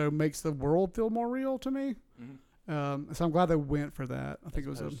in the show makes the world feel more real to me. Mhm. So I'm glad they went for that. I think As it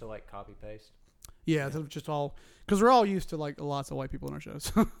was opposed to like copy paste. Yeah, it's just all because we're all used to like lots of white people in our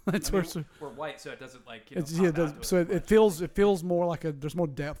shows. That's I mean, where we're white, so it doesn't like it's pop yeah. out to us So as it much. feels more like there's more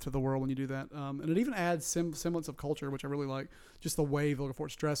depth to the world when you do that, and it even adds semblance of culture, which I really like. Just the way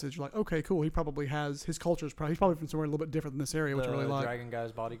Vilgefortz dresses, you're like, okay, cool. He probably has his culture is he's probably from somewhere a little bit different than this area, which I really like. Dragon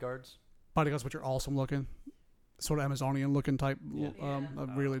Guy's bodyguards. Bodyguards, which are awesome looking, sort of Amazonian looking type. Yeah. I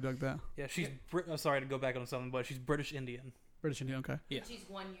really dug that. Yeah, she's. I'm sorry to go back on something, but she's British Indian. British Indian, okay. Yeah. She's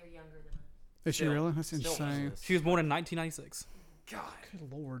 1 year younger than us. Is she Still- really? That's still insane. Jesus. She was born in 1996. God.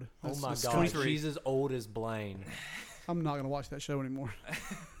 Good lord. Oh That's my just god, 23. she's as old as Blaine. I'm not gonna watch that show anymore.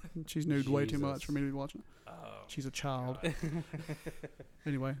 She's nude way too much Jesus. for me to be watching. Oh. She's a child. God.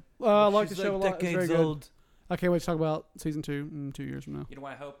 Anyway, I like the She's show a lot. It's very good. old. I can't wait to talk about season 2 in 2 years from now. You know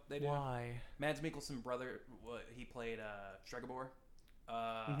what I hope they do? Why? Mads Mikkelsen brother, he played Stregobor.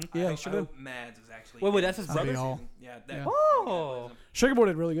 Yeah, I he sure hope Mads is actually. Wait, in that's his the brother? season. All. Yeah. Yeah. Oh. Sugarboy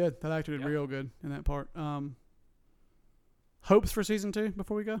did really good. That actor did Yep. real good in that part. Hopes for season 2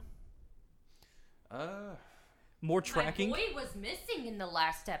 before we go? More tracking. My boy was missing in the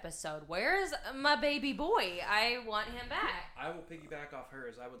last episode. Where's my baby boy? I want him back. I will piggyback off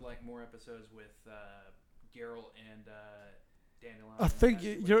hers. I would like more episodes with Geralt and Dandelion. I think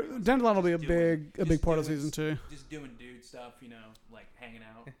That's what Dandelion will be a just doing- big part of doing- season 2. Just doing dude stuff, like hanging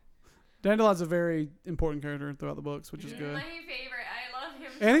out. Dandelion's a very important character throughout the books, which is He's good. my favorite. I love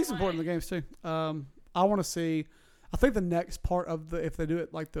him. And so he's important in the much. games too. I want to see. I think the next part of if they do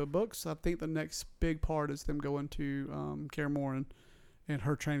it like the books, I think the next big part is them going to Kaer Morhen and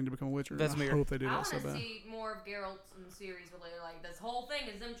her training to become a Witcher. I Vesemir. hope they do I that want so to bad. see more of Geralt in the series. Where they're like, this whole thing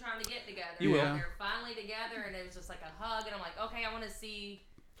is them trying to get together. You will. And they're finally together, and it was just like a hug. And I'm like, okay, I want to see.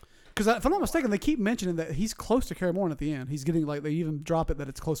 Because if I'm not mistaken, they keep mentioning that he's close to Kaer Morhen at the end. He's getting like they even drop it that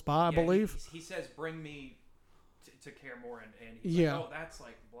it's close by, I Yeah, believe. He says, "Bring me to Kaer Morhen," and he's Yeah. like, "Oh, that's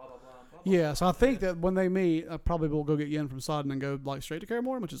like blah blah blah blah." blah Yeah, blah, so I blah." think that when they meet, I probably will go get Yen from Sodden and go like straight to Kaer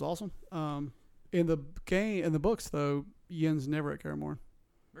Morhen, which is awesome. In the books though, Yen's never at Kaer Morhen.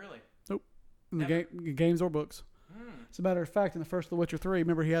 Really. In the Never. games or books. Hmm. As a matter of fact, in the first The Witcher 3,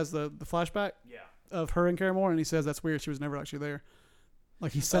 remember he has the flashback Yeah. of her in Kaer Morhen, and he says that's weird. She was never actually there.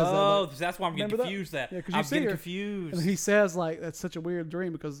 Like he says that. Oh, Like, that's why I'm getting Remember that? confused. That, Yeah, 'cause you I'm see getting her, confused. and he says like that's such a weird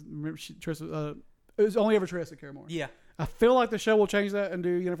dream because remember Triss, it was only ever Triss at Kaer Morhen. yeah, I feel like the show will change that and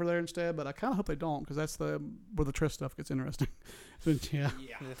do Yennefer there instead, but I kind of hope they don't because that's where the Triss stuff gets interesting. So, yeah,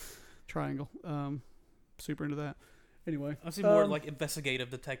 Yeah. triangle. Super into that. Anyway, I see more like investigative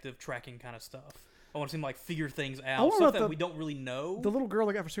detective tracking kind of stuff. I want to see him like figure things I out, wanna stuff know that if we don't really know. the little girl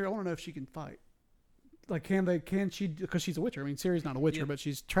they got for Ciri, I want to know if she can fight. Like, can she? Because she's a Witcher. I mean, Ciri's not a Witcher, Yeah. but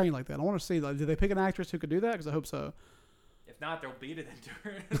she's trained like that. I want to see. Like, did they pick an actress who could do that? Because I hope so. If not, they'll beat it into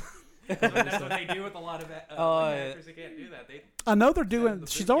her. That's what they do with a lot of actors who can't do that. They I know they're Send doing. the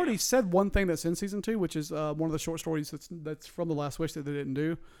She's boot already camp. said one thing that's in season 2, which is one of the short stories that's from The Last Wish that they didn't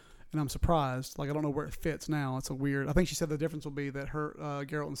do, and I'm surprised. Like, I don't know where it fits now. It's a weird. I think she said the difference will be that her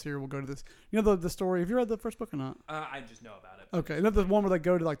Geralt and Ciri will go to this. You know the story. Have you read the first book or not? I just know about it. Okay, and then the one where they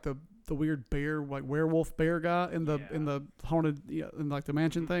go to like the weird bear, like werewolf bear guy in the Yeah. haunted, in like the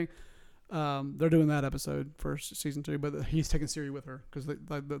mansion thing. They're doing that episode for season 2, but he's taking Ciri with her because the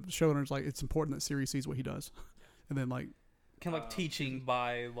showrunner's like it's important that Ciri sees what he does, and then like kind of like teaching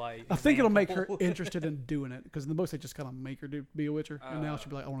by like. I think it'll make her example. interested in doing it because in the books they just kind of make her be a Witcher, and now she'll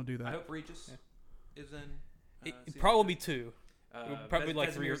be like, I want to do I that. hope Regis is in. It season probably two. be 2. Probably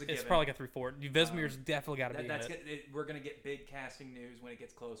like 3. Vesemir's a It's given. probably like a 3-4. Vesemir's definitely got to be in That's it. we're gonna get big casting news when it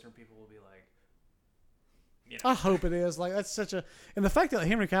gets closer, and people will be like, I hope it is. Like that's such a, and the fact that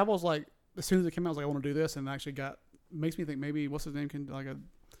Henry Cavill's like as soon as it came out, I was like, I want to do this, and actually makes me think maybe what's his name can like a.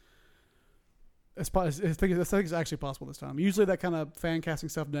 I think it's actually possible this time. Usually that kind of fan casting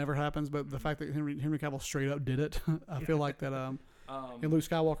stuff never happens, but the fact that Henry Cavill straight up did it, I feel like that. And Luke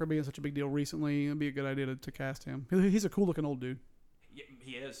Skywalker being such a big deal recently, it'd be a good idea to cast him. He's a cool looking old dude. yeah,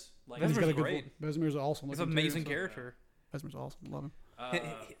 he is. Like, Vesemir's He's got a good great. Vesemir's awesome. He's an looking too, amazing so- character. Vesemir's awesome. Love him.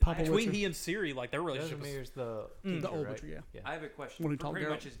 Papa Between Witcher. he and Siri, like their relationship is Vesemir's the The teacher, old right? Witcher, yeah. I have a question When he for told pretty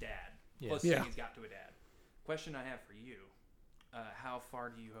Geralt. much his dad. Yeah. Plus, Yeah. he's got to a dad. Question I have for you: how far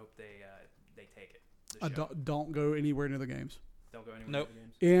do you hope they take it? The show? Don't go anywhere near the games. Don't go anywhere Nope. near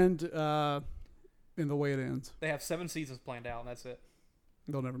the games. And in the way it ends, They have 7 seasons planned out, and that's it.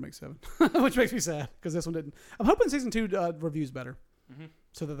 they'll never make 7, which makes me sad because this one didn't. I'm hoping season 2 reviews better, Mm-hmm.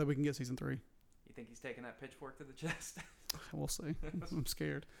 so that we can get season 3. You think he's taking that pitchfork to the chest? We'll see. I'm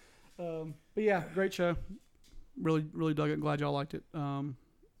scared. But yeah, great show. Really, really dug it. Glad y'all liked it. And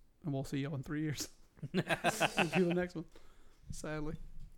we'll see y'all in 3 years. We'll do the next one. Sadly.